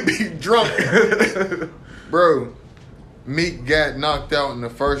the nigga be drunk. Bro, Meek got knocked out in the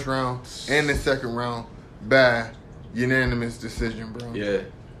first round and the second round by unanimous decision, bro. Yeah.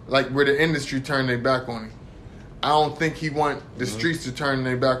 Like where the industry turned their back on him. I don't think he want the streets to turn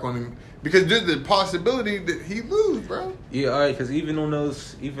their back on him because there's the possibility that he lose, bro. Yeah, all right. Because even on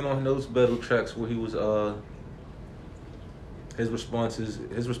those battle tracks where he was his responses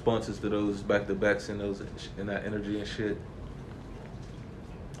to those back to backs and that energy and shit,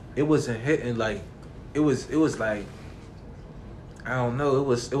 it wasn't hitting like it was like I don't know. It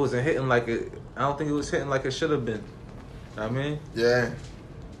wasn't hitting like it. I don't think it was hitting like it should have been. I mean, yeah.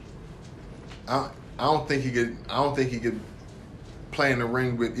 I don't think he could play in the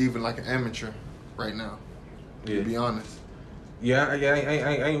ring with even like an amateur right now. Yeah. To be honest. Yeah. I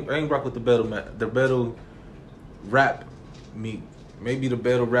ain't rock with the battle rap Meek. Maybe the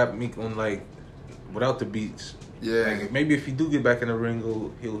battle rap Meek on like without the beats. Yeah. Like, maybe if he do get back in the ring,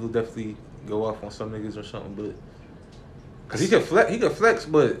 he'll definitely go off on some niggas or something. But cause he could flex,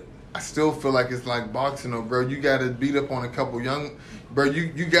 but. I still feel like it's like boxing, though, bro. You gotta beat up on a couple young, bro.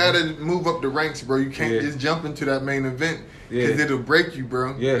 You gotta move up the ranks, bro. You can't just jump into that main event because it'll break you,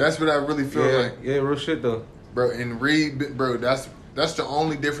 bro. Yeah, that's what I really feel like. Yeah, real shit though, bro. And Reed, bro, that's the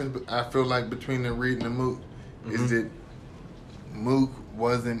only difference I feel like between the Reed and the Mook is that Mook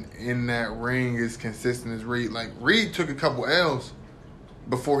wasn't in that ring as consistent as Reed. Like Reed took a couple L's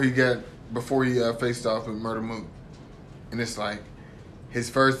before he faced off with Murder Mook, and it's like. His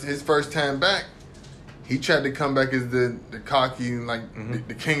first time back, he tried to come back as the cocky, like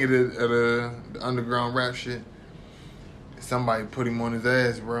the king of the underground rap shit. Somebody put him on his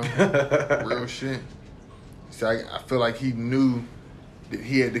ass, bro. Real shit. So I feel like he knew that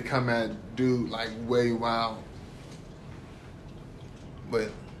he had to come at dude like way wild. But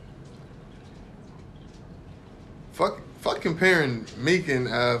fuck comparing Meek and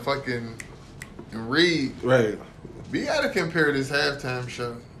fucking Reed. Right. We gotta compare this halftime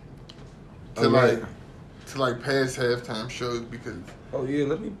show to like past halftime shows because. Oh yeah,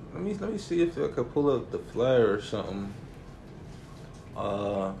 let me see if I could pull up the flyer or something.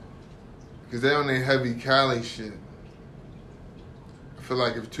 Cause they on their heavy Cali shit. I feel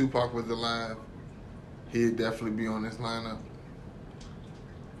like if Tupac was alive, he'd definitely be on this lineup.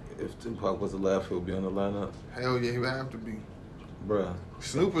 If Tupac was alive, he'll be on the lineup. Hell yeah, he would have to be. Bruh.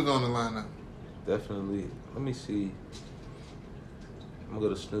 Snoop was on the lineup. Definitely. Let me see. I'm gonna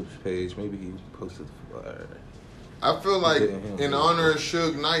go to Snoop's page. Maybe he posted the flyer. I feel like in honor of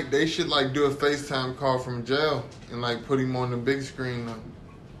Suge Knight, they should like do a FaceTime call from jail and like put him on the big screen.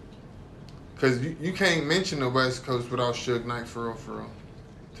 Cause you can't mention the West Coast without Suge Knight for real.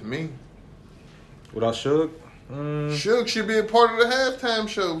 To me. Without Suge? Suge should be a part of the halftime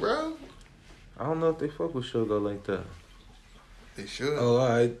show, bro. I don't know if they fuck with Suge like that. They should. Oh, all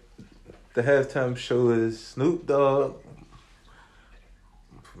right. The halftime show is Snoop Dogg,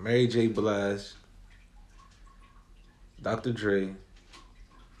 Mary J. Blige, Dr. Dre,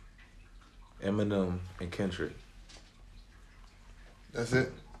 Eminem, and Kendrick. That's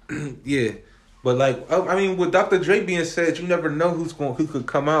it. Yeah, but like I mean, with Dr. Dre being said, you never know who could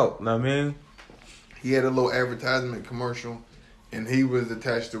come out. Know what I mean, he had a little advertisement commercial, and he was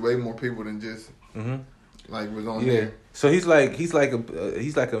attached to way more people than just like was on there. So he's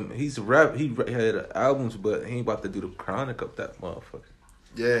a rap. He had albums, but he ain't about to do the chronic up that motherfucker.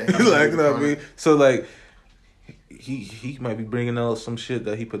 Yeah, like you know what I mean. So like. He might be bringing out some shit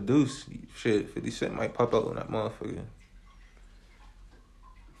that he produced. Shit, 50 Cent might pop out on that motherfucker.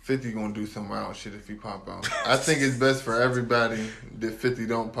 50 gonna do some wild shit if he pop out. I think it's best for everybody that 50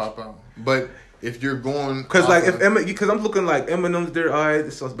 don't pop out. But if you're going, because like because I'm looking like Eminem's there, all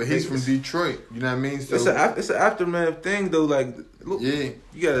right. But he's from Detroit. You know what I mean? So it's an aftermath thing though. Like, look, yeah,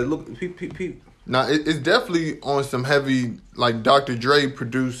 you gotta look. Peep. Now it's definitely on some heavy like Dr. Dre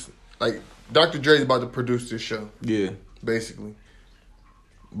produced like. Dr. Dre's about to produce this show. Yeah. Basically.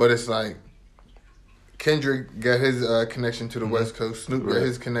 But it's like Kendrick got his connection to the West Coast. Snoop got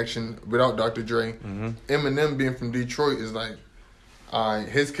his connection without Dr. Dre. Eminem being from Detroit is like,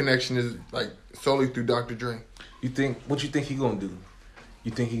 his connection is like solely through Dr. Dre. What you think he gonna do?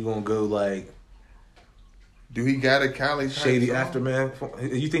 You think he gonna go like... Do he got a Cali Shady song? Aftermath?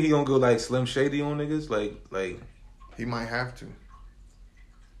 You think he gonna go like Slim Shady on niggas? Like... He might have to.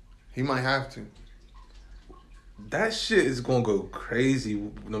 He might have to. That shit is gonna go crazy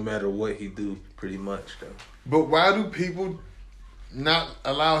no matter what he do, pretty much though. But why do people not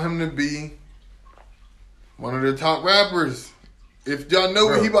allow him to be one of the top rappers? If y'all know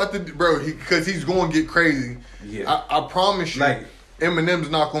what he about to do, because he's gonna get crazy. Yeah. I promise you, like, Eminem's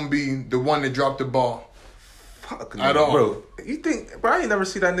not gonna be the one that dropped the ball. Fuck at all, bro. You think, bro? I ain't never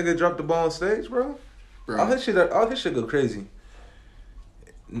see that nigga drop the ball on stage, bro. All his shit go crazy.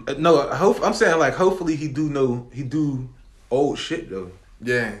 No, I'm saying like hopefully he do old shit though.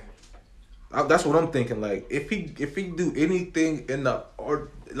 Yeah, that's what I'm thinking. Like if he do anything in the or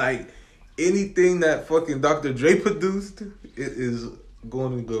like anything that fucking Dr. Dre produced, it is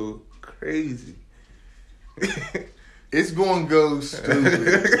going to go crazy. It's going to go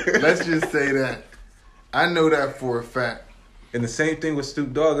stupid. Let's just say that. I know that for a fact. And the same thing with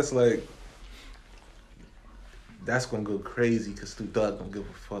Snoop Dogg. It's like. That's gonna go crazy because Snoop Dogg don't give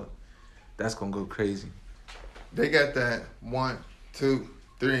a fuck. That's gonna go crazy. They got that 1, 2,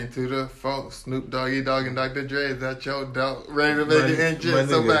 3 and 2 to 4. Snoop Doggy Dogg and Dr. Dre. Is that your dog? Ready to make an entrance?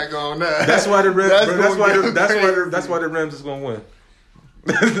 So back on that. That's why the Rams. That's why the Rams is gonna win.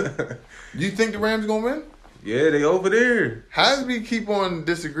 You think the Rams gonna win? Yeah, they over there. How do we keep on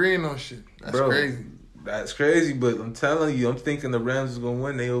disagreeing on shit? That's crazy. That's crazy, but I'm telling you, I'm thinking the Rams is gonna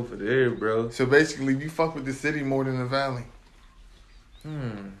win. They over there, bro. So basically, you fuck with the city more than the valley.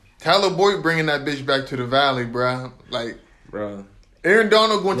 Tyler Boyd bringing that bitch back to the valley, bro. Like, bro, Aaron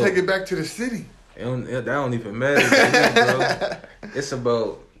Donald gonna take it back to the city. That don't even matter, bro. It's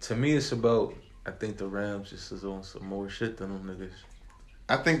about I think the Rams just is on some more shit than them niggas.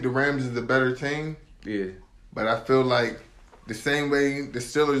 I think the Rams is the better team. Yeah, but I feel like. The same way the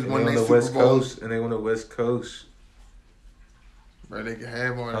Steelers won their Super Bowl. And they on the West Coast. Bro, they can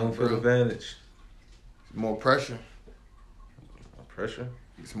have on home field advantage. More pressure. More pressure?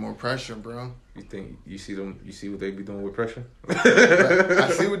 It's more pressure, bro. You think you see what they be doing with pressure? I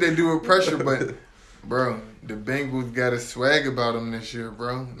see what they do with pressure, but bro, the Bengals got a swag about them this year,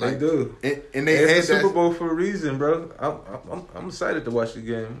 bro. Like, they do. And they had the Super Bowl for a reason, bro. I'm excited to watch the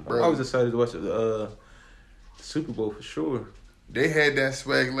game. Bro. I was excited to watch the Super Bowl for sure. They had that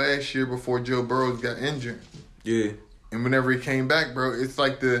swag last year before Joe Burrow got injured. Yeah. And whenever he came back, bro, it's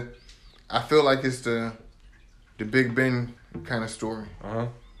like I feel like it's the Big Ben kind of story.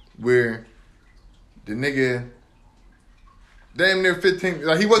 Where the nigga damn near 15,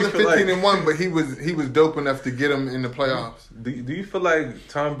 like he wasn't 15-1, but he was dope enough to get him in the playoffs. Do you feel like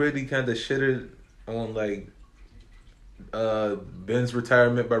Tom Brady kind of shitted on like Ben's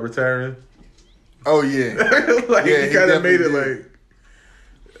retirement by retiring? Oh yeah, like he kind of made it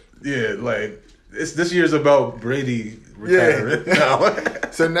like this year's about Brady retiring.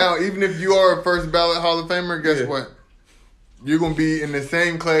 Yeah. So now even if you are a first ballot Hall of Famer, guess what? You're gonna be in the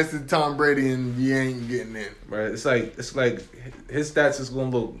same class as Tom Brady, and you ain't getting in. Right? It's like his stats is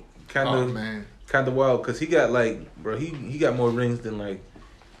gonna look kind of wild because he got he got more rings than like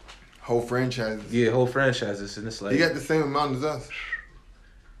whole franchises. Yeah, whole franchises, and it's like he got the same amount as us.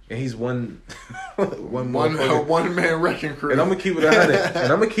 and he's one one man wrecking crew. And I'm gonna keep it 100.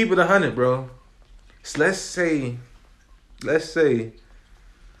 And I'm gonna keep it 100, bro. So let's say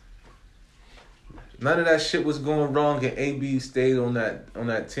none of that shit was going wrong and AB stayed on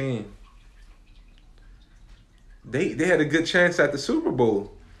that team. They had a good chance at the Super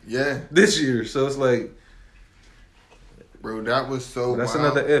Bowl. Yeah. This year. So it's like, bro, that was so that's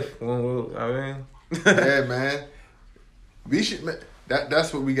wild. another if. Well, I mean, yeah, man. We should.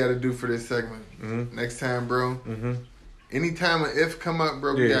 That's what we got to do for this segment. Mm-hmm. Next time, bro. Mm-hmm. Anytime an if come up,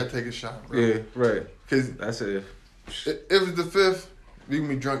 bro, we gotta take a shot, bro. Yeah, right. Cause that's an if it's the fifth, we can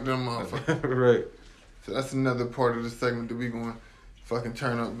be drunk them motherfuckers. Right. So that's another part of the segment that we going to fucking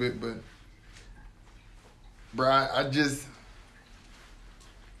turn up with. But, bro, I just,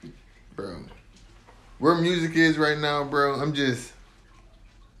 bro, where music is right now, bro,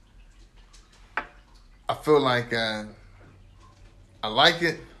 I feel like I like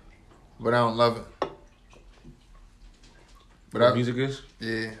it, but I don't love it. But what music is?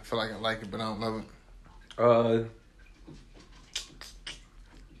 Yeah, I feel like I like it, but I don't love it.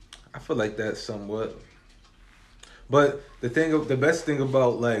 I feel like that somewhat. But the best thing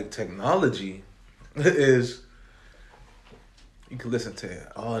about like technology is you can listen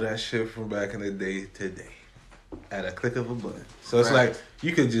to all that shit from back in the day today at a click of a button. So it's like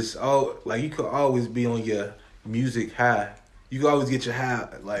you could just you could always be on your music high. You can always get your high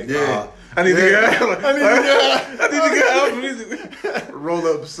like I need to get high for music. Roll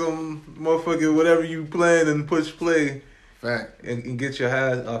up some motherfucking whatever you playing and push play. Fact. And get your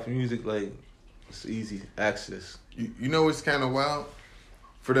high off music like it's easy access. You know what's kind of wild?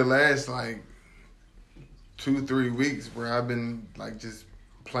 For the last like 2-3 weeks, bro, I've been like just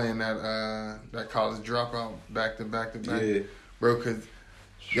playing that College Dropout back to back. Yeah, bro, cause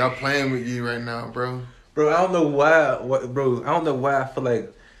y'all playing with you right now, bro. Bro, I don't know why. I don't know why I feel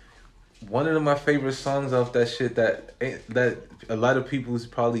like one of my favorite songs off that shit that a lot of people's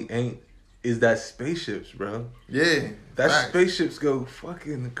probably ain't is that Spaceships, bro. Yeah, that facts. Spaceships go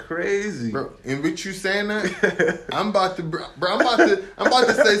fucking crazy, bro. And with you saying that, I'm about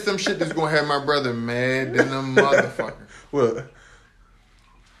to say some shit that's gonna have my brother mad than a motherfucker. What?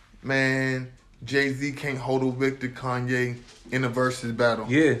 Man, Jay-Z can't hold a wick to Kanye in a versus battle.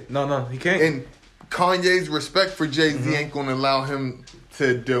 Yeah, no, he can't. And Kanye's respect for Jay-Z ain't gonna allow him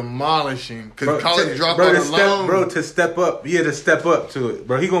to demolish him. Cause College Dropout alone, to step up to it,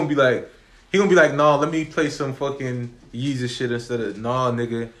 bro. He gonna be like, nah, let me play some fucking Yeezus shit instead of nah,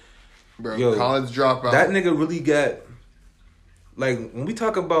 nigga. Bro, yo, College Dropout. That nigga really got, like, when we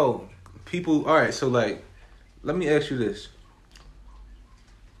talk about people, all right, so like, let me ask you this.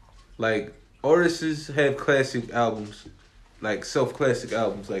 Like, artists have classic albums, like self-classic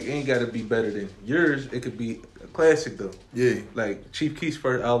albums. Like, it ain't gotta be better than yours. It could be a classic though. Yeah. Like Chief Keef's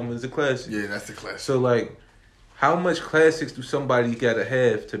first album is a classic. Yeah, that's a classic. So like, how much classics do somebody gotta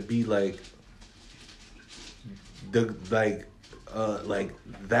have to be like that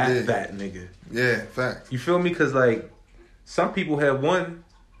nigga? Yeah, facts. You feel me? Cause like, some people have one.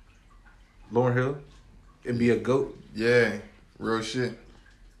 Lauryn Hill, it'd be a GOAT. Yeah, real shit.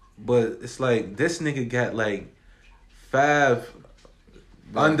 But it's like this nigga got like 5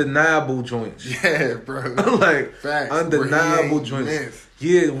 undeniable joints. Yeah, bro. Like facts. Undeniable joints. Miss.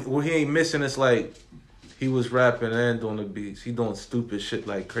 Yeah, where he ain't missing. It's like he was rapping and doing the beats. He doing stupid shit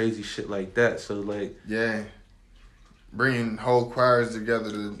like crazy shit like that. So like, yeah, bringing whole choirs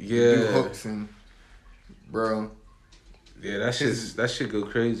together to do hooks and bro. Yeah, that shit go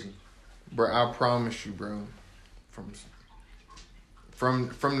crazy. Bro, I promise you, bro.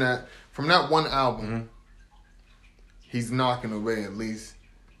 From that one album, he's knocking away at least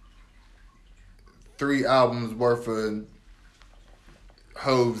 3 albums worth of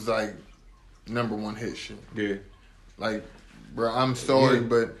Hove's like #1 hit shit. Yeah. Like, bro, I'm sorry,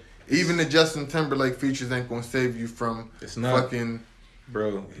 but even the Justin Timberlake features ain't gonna save you from fucking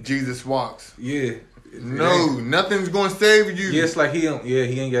bro. Jesus Walks. Yeah. No, nothing's gonna save you. Yeah, it's like he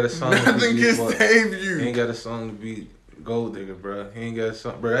ain't got a song. Nothing can save you. He ain't got a song to be Gold Digger, bro. He ain't got a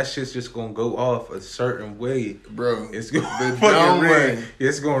song, bro. That shit's just gonna go off a certain way, bro. It's gonna fucking ring.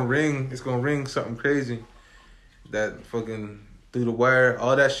 It's gonna ring. It's gonna ring something crazy. That fucking through the wire,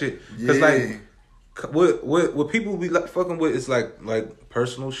 all that shit. Cause like, what people be like fucking with is like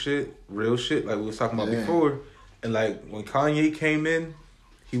personal shit, real shit. Like we was talking about before, and like when Kanye came in,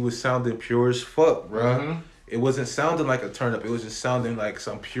 he was sounding pure as fuck, bro. Mm-hmm. It wasn't sounding like a turn up. It was just sounding like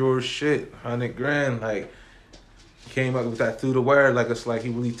some pure shit. 100 grand, like. Came up with that through the wire, like it's like he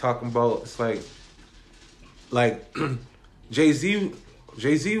really talking about. It's like Jay-Z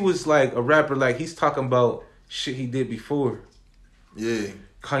was like a rapper, like he's talking about shit he did before. Yeah.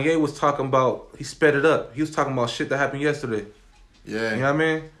 Kanye was talking about, he sped it up. He was talking about shit that happened yesterday. Yeah. You know what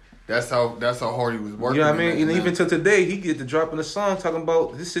I mean? That's how hard he was working. You know what I mean? And even till today, he get to dropping a song talking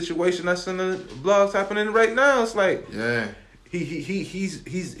about this situation that's in the blogs happening right now. It's like, yeah, he's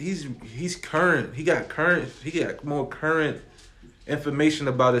current. He got more current information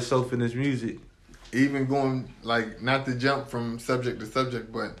about himself in his music. Even going, like, not to jump from subject to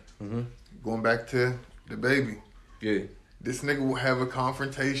subject, but going back to the baby. Yeah. This nigga will have a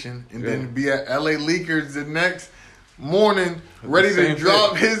confrontation and then be at LA Leakers the next morning ready to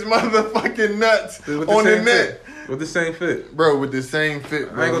drop his motherfucking nuts on the net. With the same fit. Bro, with the same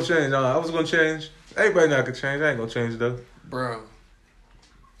fit, bro. I ain't gonna change. No, I was gonna change. Everybody now can change. I ain't gonna change, though. Bro.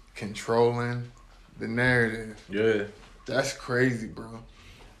 Controlling the narrative. Yeah. That's crazy, bro.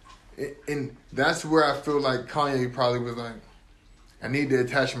 And that's where I feel like Kanye probably was like, I need to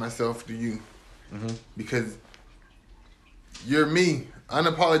attach myself to you. Mm-hmm. Because you're me.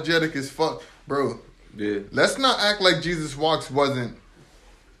 Unapologetic as fuck. Bro, yeah. Let's not act like Jesus Walks wasn't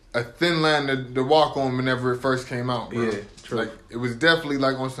a thin line to walk on whenever it first came out, bro. Yeah, true. Like, it was definitely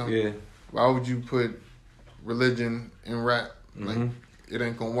like on some, yeah. Why would you put religion in rap? Like, it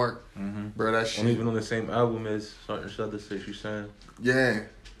ain't gonna work. Bro, that shit. And even on the same album as certain other shit you saying. Yeah.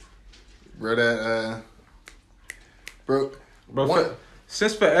 Bro, that, Bro,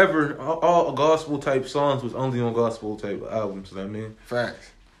 since forever, all gospel type songs was only on gospel type albums. You know what I mean?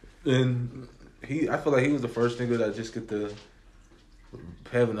 Facts. And I feel like he was the first nigga that just get to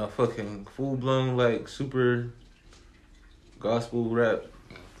having a fucking full blown like super gospel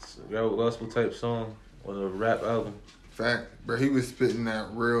gospel type song on a rap album. Fact, bro. He was spitting that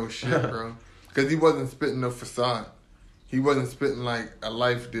real shit, bro. Because he wasn't spitting no facade. He wasn't spitting like a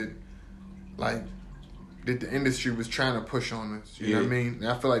life that the industry was trying to push on us. You know what I mean? And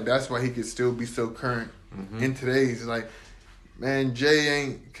I feel like that's why he could still be so current in today's. Like, man, Jay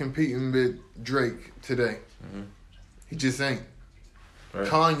ain't competing with Drake today. He just ain't. Right.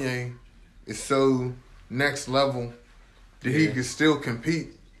 Kanye is so next level that he could still compete.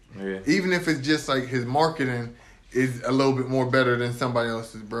 Yeah. Even if it's just like his marketing is a little bit more better than somebody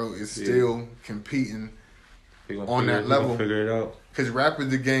else's, bro. It's still competing on that level. Figure it out. Because rap is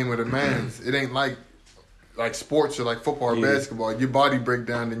the game of the mans. It ain't like sports or like football or basketball. Your body break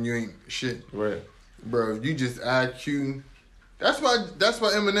down, then you ain't shit. Right. Bro, if you just IQ. That's why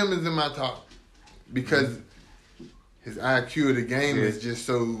Eminem is in my top. Because his IQ of the game is just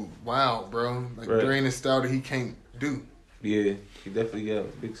so wild, bro. Like, there ain't a style that he can't do. Yeah, he definitely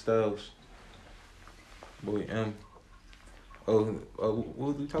got big styles. Boy, what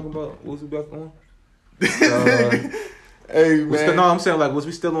was we talking about? What was we back on? Hey, man. I'm saying, like, was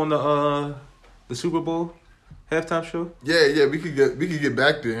we still on the Super Bowl halftime show? Yeah, we could get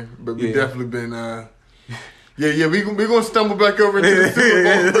back there, but we definitely been we gonna stumble back over into the Super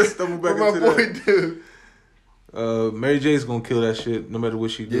Bowl. Let's stumble back into my boy, dude. Mary J's gonna kill that shit no matter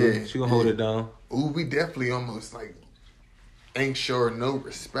what she do. Yeah, she gonna hold it down. Ooh, we definitely almost like ain't sure no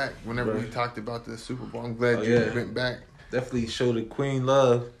respect whenever we talked about the Super Bowl. I'm glad you went back. Definitely showed the queen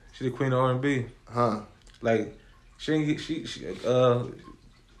love. She the queen of R&B. Huh. Like, Beyonce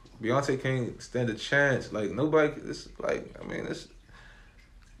can't stand a chance. Like, nobody. It's like, I mean,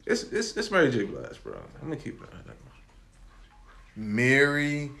 it's Mary J. Blige, bro. I'm gonna keep it on that.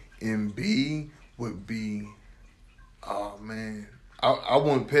 Mary and B would be. Oh man, I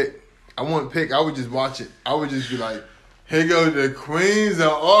wouldn't pick. I would just watch it. I would just be like, here goes the queens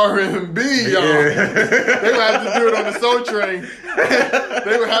of R&B, y'all. They would have to do it on the Soul Train.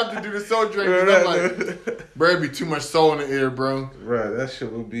 They would have to do the Soul Train. I'm like, bro, it'd be too much soul in the air, bro. Right, that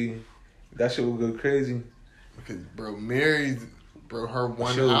shit would go crazy. Because, bro, her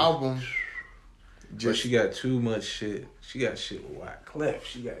one album. But she got too much shit. She got shit with Wyclef.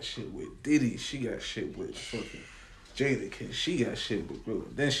 She got shit with Diddy. She got shit with fucking Jadakiss. She got shit with bro.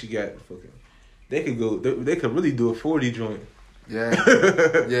 Then she got fucking. They could really do a 40 joint. Yeah,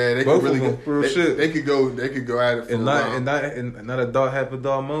 they could really go for shit. They could go at it for and not a dog half a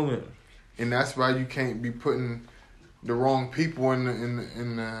dog moment. And that's why you can't be putting the wrong people in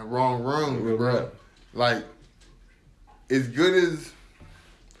the wrong room, bro. Right. Like, as good as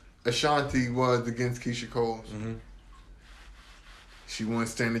Ashanti was against Keisha Cole, she wouldn't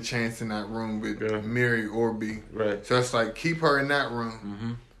stand a chance in that room with Mary or B. Right. So it's like, keep her in that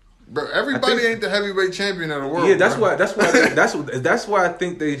room. Bro, everybody ain't the heavyweight champion of the world. Yeah, that's why I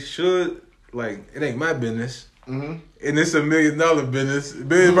think they should. Like, it ain't my business, and it's $1 million business, $1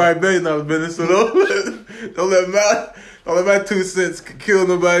 billion business. So don't let my 2 cents kill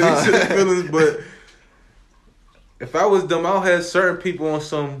nobody's feelings. But if I was them, I'll have certain people on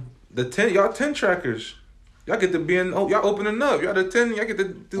y'all 10 trackers. Y'all get to being y'all opening up. Y'all y'all get to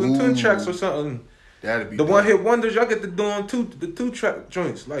doing 10 tracks or something. That'd be the dope. one hit wonders. Y'all get to doing the 2-track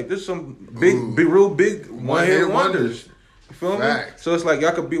joints. Like there's some real big one hit wonders. You feel Facts. me? So it's like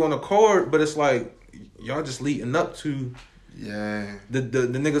y'all could be on the chord, but it's like y'all just leading up to the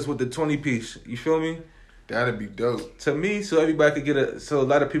niggas with the 20 piece. You feel me? That'd be dope to me. So everybody could so a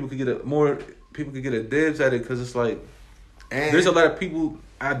lot of people could get more people could get a dibs at it because it's like there's a lot of people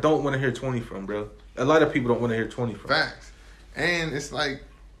I don't want to hear 20 from, bro. A lot of people don't want to hear 20 from. Facts. And it's like,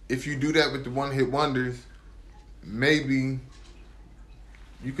 if you do that with the one hit wonders, maybe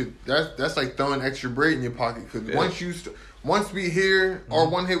you could. That's like throwing extra bread in your pocket. Because once we hear our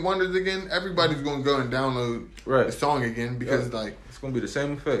one hit wonders again, everybody's gonna go and download the song again because like it's gonna be the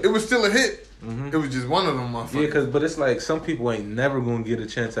same effect. It was still a hit. It was just one of them motherfuckers. Yeah, but it's like some people ain't never gonna get a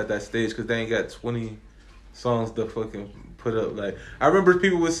chance at that stage because they ain't got 20 songs to fucking put up. Like I remember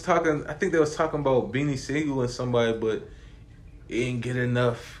people was talking. I think they was talking about Beanie Sigel and somebody, but it ain't get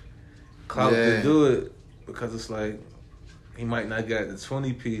enough clout to do it because it's like he might not got the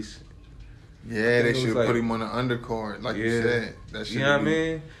 20 piece. Yeah, they should put him on the undercard, like you said. That should. You know what I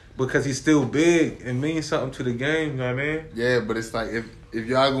mean? Because he's still big and means something to the game. You know what I mean? Yeah, but it's like if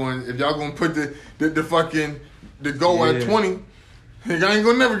y'all going put the fucking the goal at 20, y'all ain't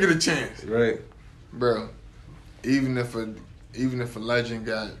gonna never get a chance, right, bro? Even if a legend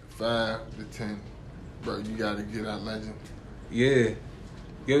got 5 to 10, bro, you gotta get that legend. Yeah,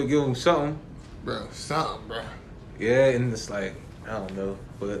 give him something, bro. Something, bro. Yeah, and it's like I don't know,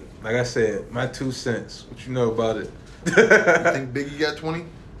 but like I said, my 2 cents. What you know about it? You think Biggie got 20?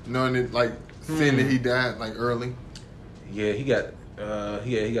 Knowing it, like seeing that he died like early. Yeah, he got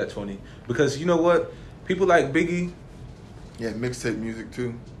 20 because you know what? People like Biggie. Yeah, mixtape music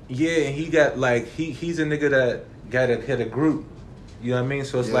too. Yeah, and he got like he's a nigga that had a group. You know what I mean?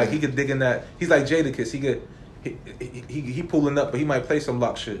 So it's like he could dig in that. He's like Jadakiss. He pulling up, but he might play some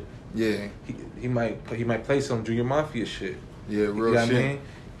lock shit. Yeah. He might play some Junior Mafia shit. Yeah, real you know shit. What I mean?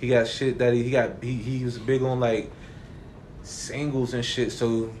 He got shit that he was big on like singles and shit,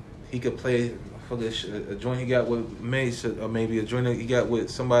 so he could play a joint he got with Mace, or maybe a joint he got with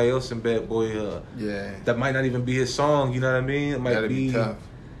somebody else in Bad Boy. That might not even be his song. You know what I mean? It might That'd be tough.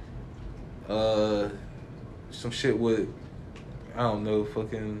 Some shit with I don't know,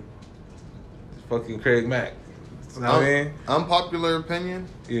 fucking Craig Mack. You know what I mean? Unpopular opinion.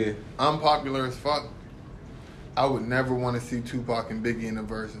 Yeah. Unpopular as fuck. I would never want to see Tupac and Biggie in the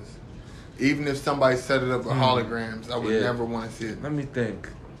verses. Even if somebody set it up with holograms, I would never want to see it. Let me think.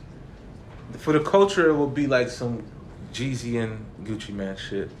 For the culture, it would be like some Jeezy and Gucci Mane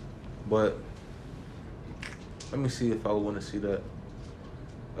shit. But let me see if I would want to see that.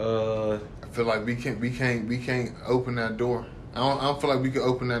 I feel like we can't open that door. I don't feel like we could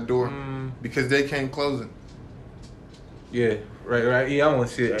open that door because they can't close it. Yeah, right. Yeah, I want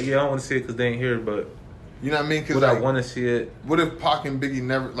to see it. Yeah, I want to see it because they ain't here, but you know what I mean? Cause would I want to see it? What if Pac and Biggie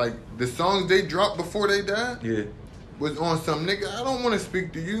never like the songs they dropped before they died? Yeah, was on some nigga. I don't want to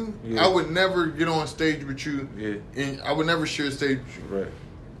speak to you. Yeah. I would never get on stage with you. Yeah, and I would never share a stage with you. Right.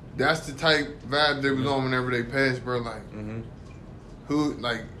 That's the type vibe they was on whenever they passed, bro. Like, who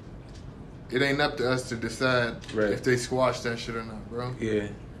like. It ain't up to us to decide if they squash that shit or not, bro. Yeah.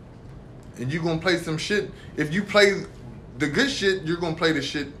 And you gonna play some shit. If you play the good shit, you're gonna play the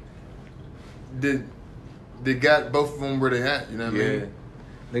shit that got both of them where they at. You know what I mean?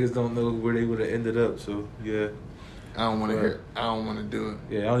 Niggas don't know where they would have ended up, so yeah. I don't want to hear. I don't want to do it.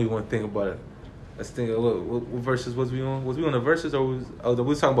 Yeah, I don't even want to think about it. Let's think of what verses was we on? Was we on the verses or we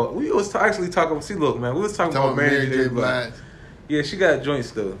was talking about? We was actually talking. See, look, man, we was talking about Mary J. Blige. Yeah, she got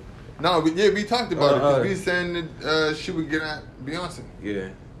joints though. No, but we talked about it because we saying that she would get at Beyonce. Yeah,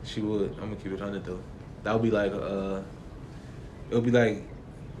 she would. I'm gonna keep it 100 though. That would be like it'll be like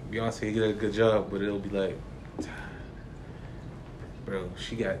Beyonce did a good job, but it'll be like, bro,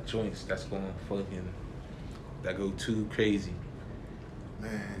 she got joints that go too crazy.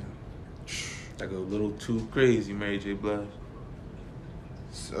 Man, that go a little too crazy, Mary J. Blige.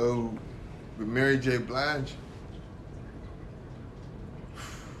 So, with Mary J. Blige.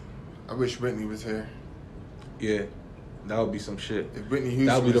 I wish Whitney was here. Yeah, that would be some shit. If Whitney Houston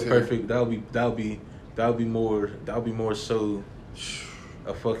that would be the here, perfect. That would be more so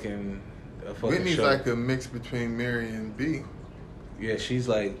a fucking. Whitney's show. like a mix between Mary and B. Yeah, she's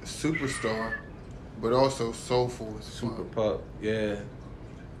like superstar, but also soulful. Super pop. Yeah.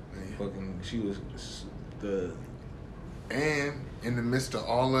 Fucking, she was And in the midst of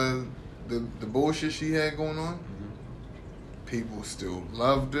all of the bullshit she had going on, people still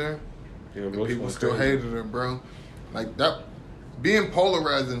loved her. Yeah, and people still hated her, bro. Like that being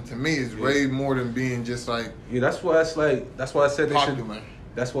polarizing to me is way more than being just like that's why it's like that's why I said they popular. should.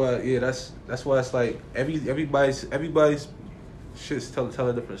 That's why that's why it's like everybody's shit's tell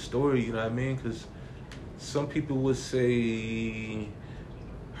a different story. You know what I mean? Because some people would say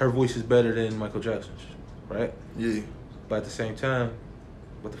her voice is better than Michael Jackson's, right? Yeah. But at the same time,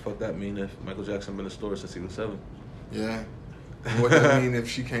 what the fuck that mean if Michael Jackson been a star since he was 7? Yeah. And what that mean if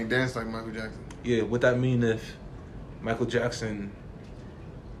she can't dance like Michael Jackson? Yeah. What that mean if Michael Jackson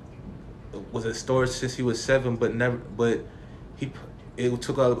was a star since he was 7, but it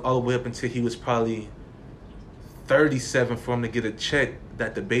took all the way up until he was probably 37 for him to get a check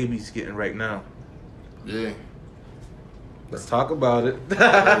that the baby's getting right now. Yeah. Let's talk about it.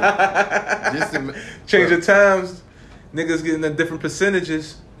 Change the times. Niggas getting the different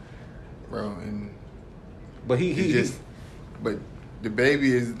percentages. Bro, and but but the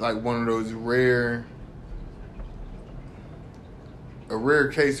baby is like one of those rare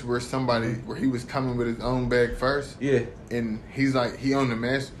case where he was coming with his own bag first. Yeah. And he's like he owned the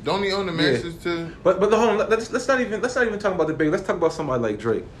master. Don't he own the masters too? But hold on, let's not even talk about the baby. Let's talk about somebody like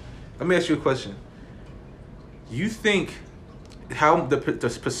Drake. Let me ask you a question. You think how the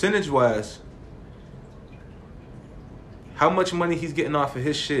percentage wise, how much money he's getting off of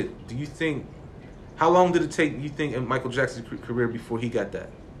his shit? Do you think? How long did it take? You think in Michael Jackson's career before he got that?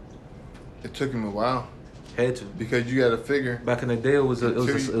 It took him a while. Had to, because you got to figure. Back in the day, it was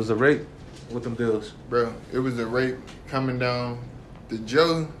a rape with them deals, bro. It was a rape coming down the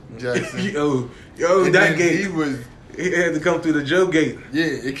Joe Jackson. yo, that gate. He had to come through the Joe gate. Yeah,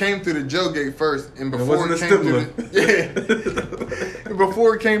 it came through the Joe gate first, and before it came through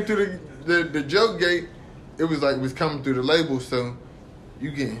before it came through the Joe gate, it was coming through the label. So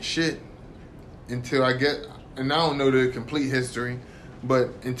you getting shit until I don't know the complete history, but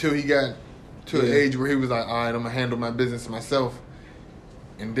until he got to an age where he was like, all right, I'm gonna handle my business myself.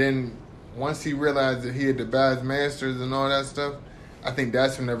 And then once he realized that he had to buy his masters and all that stuff, I think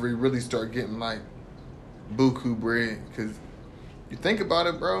that's whenever he really started getting like buku bread. Because you think about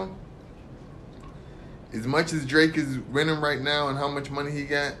it, bro, as much as Drake is winning right now and how much money he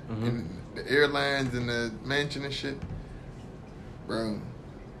got in the airlines and the mansion and shit, bro,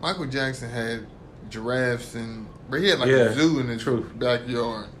 Michael Jackson had giraffes and he had like a zoo in his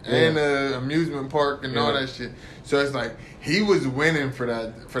backyard and an amusement park and all that shit. So it's like he was winning for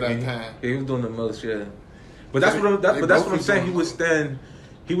that time. He was doing the most, But that's what I'm saying.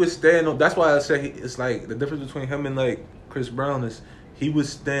 He was staying on. That's why I say it's like the difference between him and like Chris Brown is he was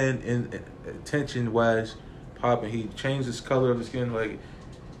staying in attention wise popping. He changed his color of his skin like.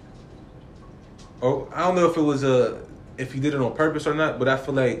 Oh, I don't know if it was if he did it on purpose or not, but I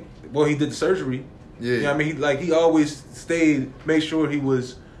feel like he did the surgery. Yeah, you know what I mean, he always made sure he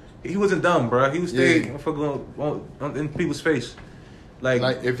wasn't dumb, bro. He was in people's face, like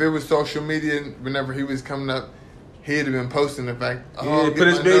if it was social media, whenever he was coming up, he'd have been posting the fact. He put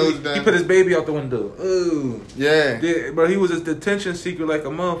his baby out the window. Ooh, yeah, bro. He was a detention seeker like a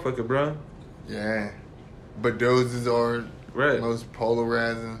motherfucker, bro. Yeah, but those is our most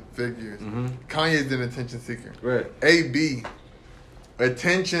polarizing figures. Kanye's an attention seeker. Right. AB.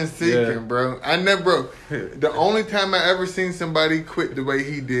 Attention seeking, bro. The only time I ever seen somebody quit the way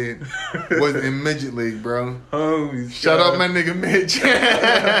he did was in Midget League, bro. Shout out my nigga Mitch.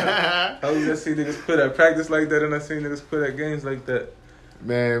 I just see niggas quit at practice like that, and I seen niggas quit at games like that.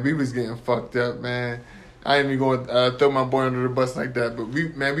 Man, we was getting fucked up, man. I ain't even going to throw my boy under the bus like that, but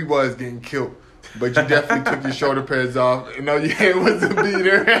we was getting killed. But you definitely took your shoulder pads off, and all you had was a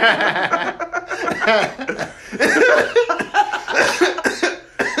beater.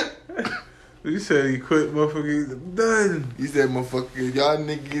 You said he quit, motherfucker. Done. He said, motherfucker, y'all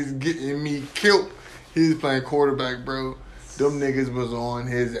niggas getting me killed. He was playing quarterback, bro. Them niggas was on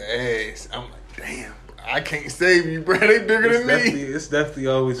his ass. I'm like, damn, I can't save you, bro. They bigger than me. It's definitely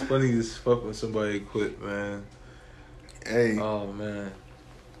always funny as fuck when somebody quit, man. Hey. Oh, man.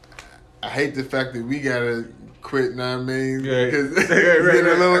 I hate the fact that we gotta quit, know what I mean? Because it's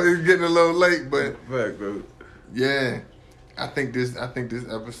getting a little late, but right, bro. Yeah. I think this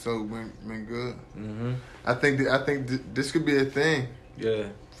episode went good. Mm-hmm. I think this could be a thing. Yeah.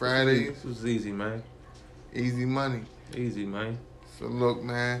 Fridays. This was easy, man. Easy money. Easy, man. So look,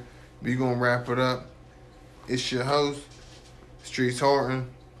 man, we gonna wrap it up. It's your host, Streets Horton.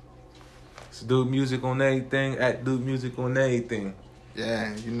 It's Dude Music on everything. At Dude Music on everything.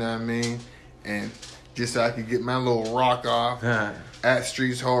 Yeah, you know what I mean? And just so I could get my little rock off, at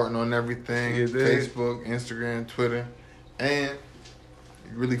Streets Horton on everything. Facebook, Instagram, Twitter. And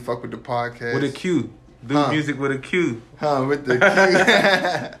you really fuck with the podcast. With a Q. Dude Music with a Q. With the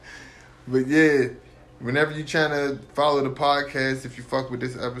Q. But yeah, Whenever you trying to follow the podcast, if you fuck with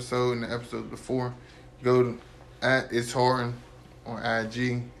this episode and the episode before, go to It's Horton on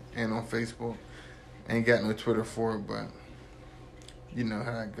IG and on Facebook. Ain't got no Twitter for it, but you know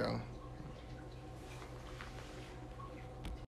how it go.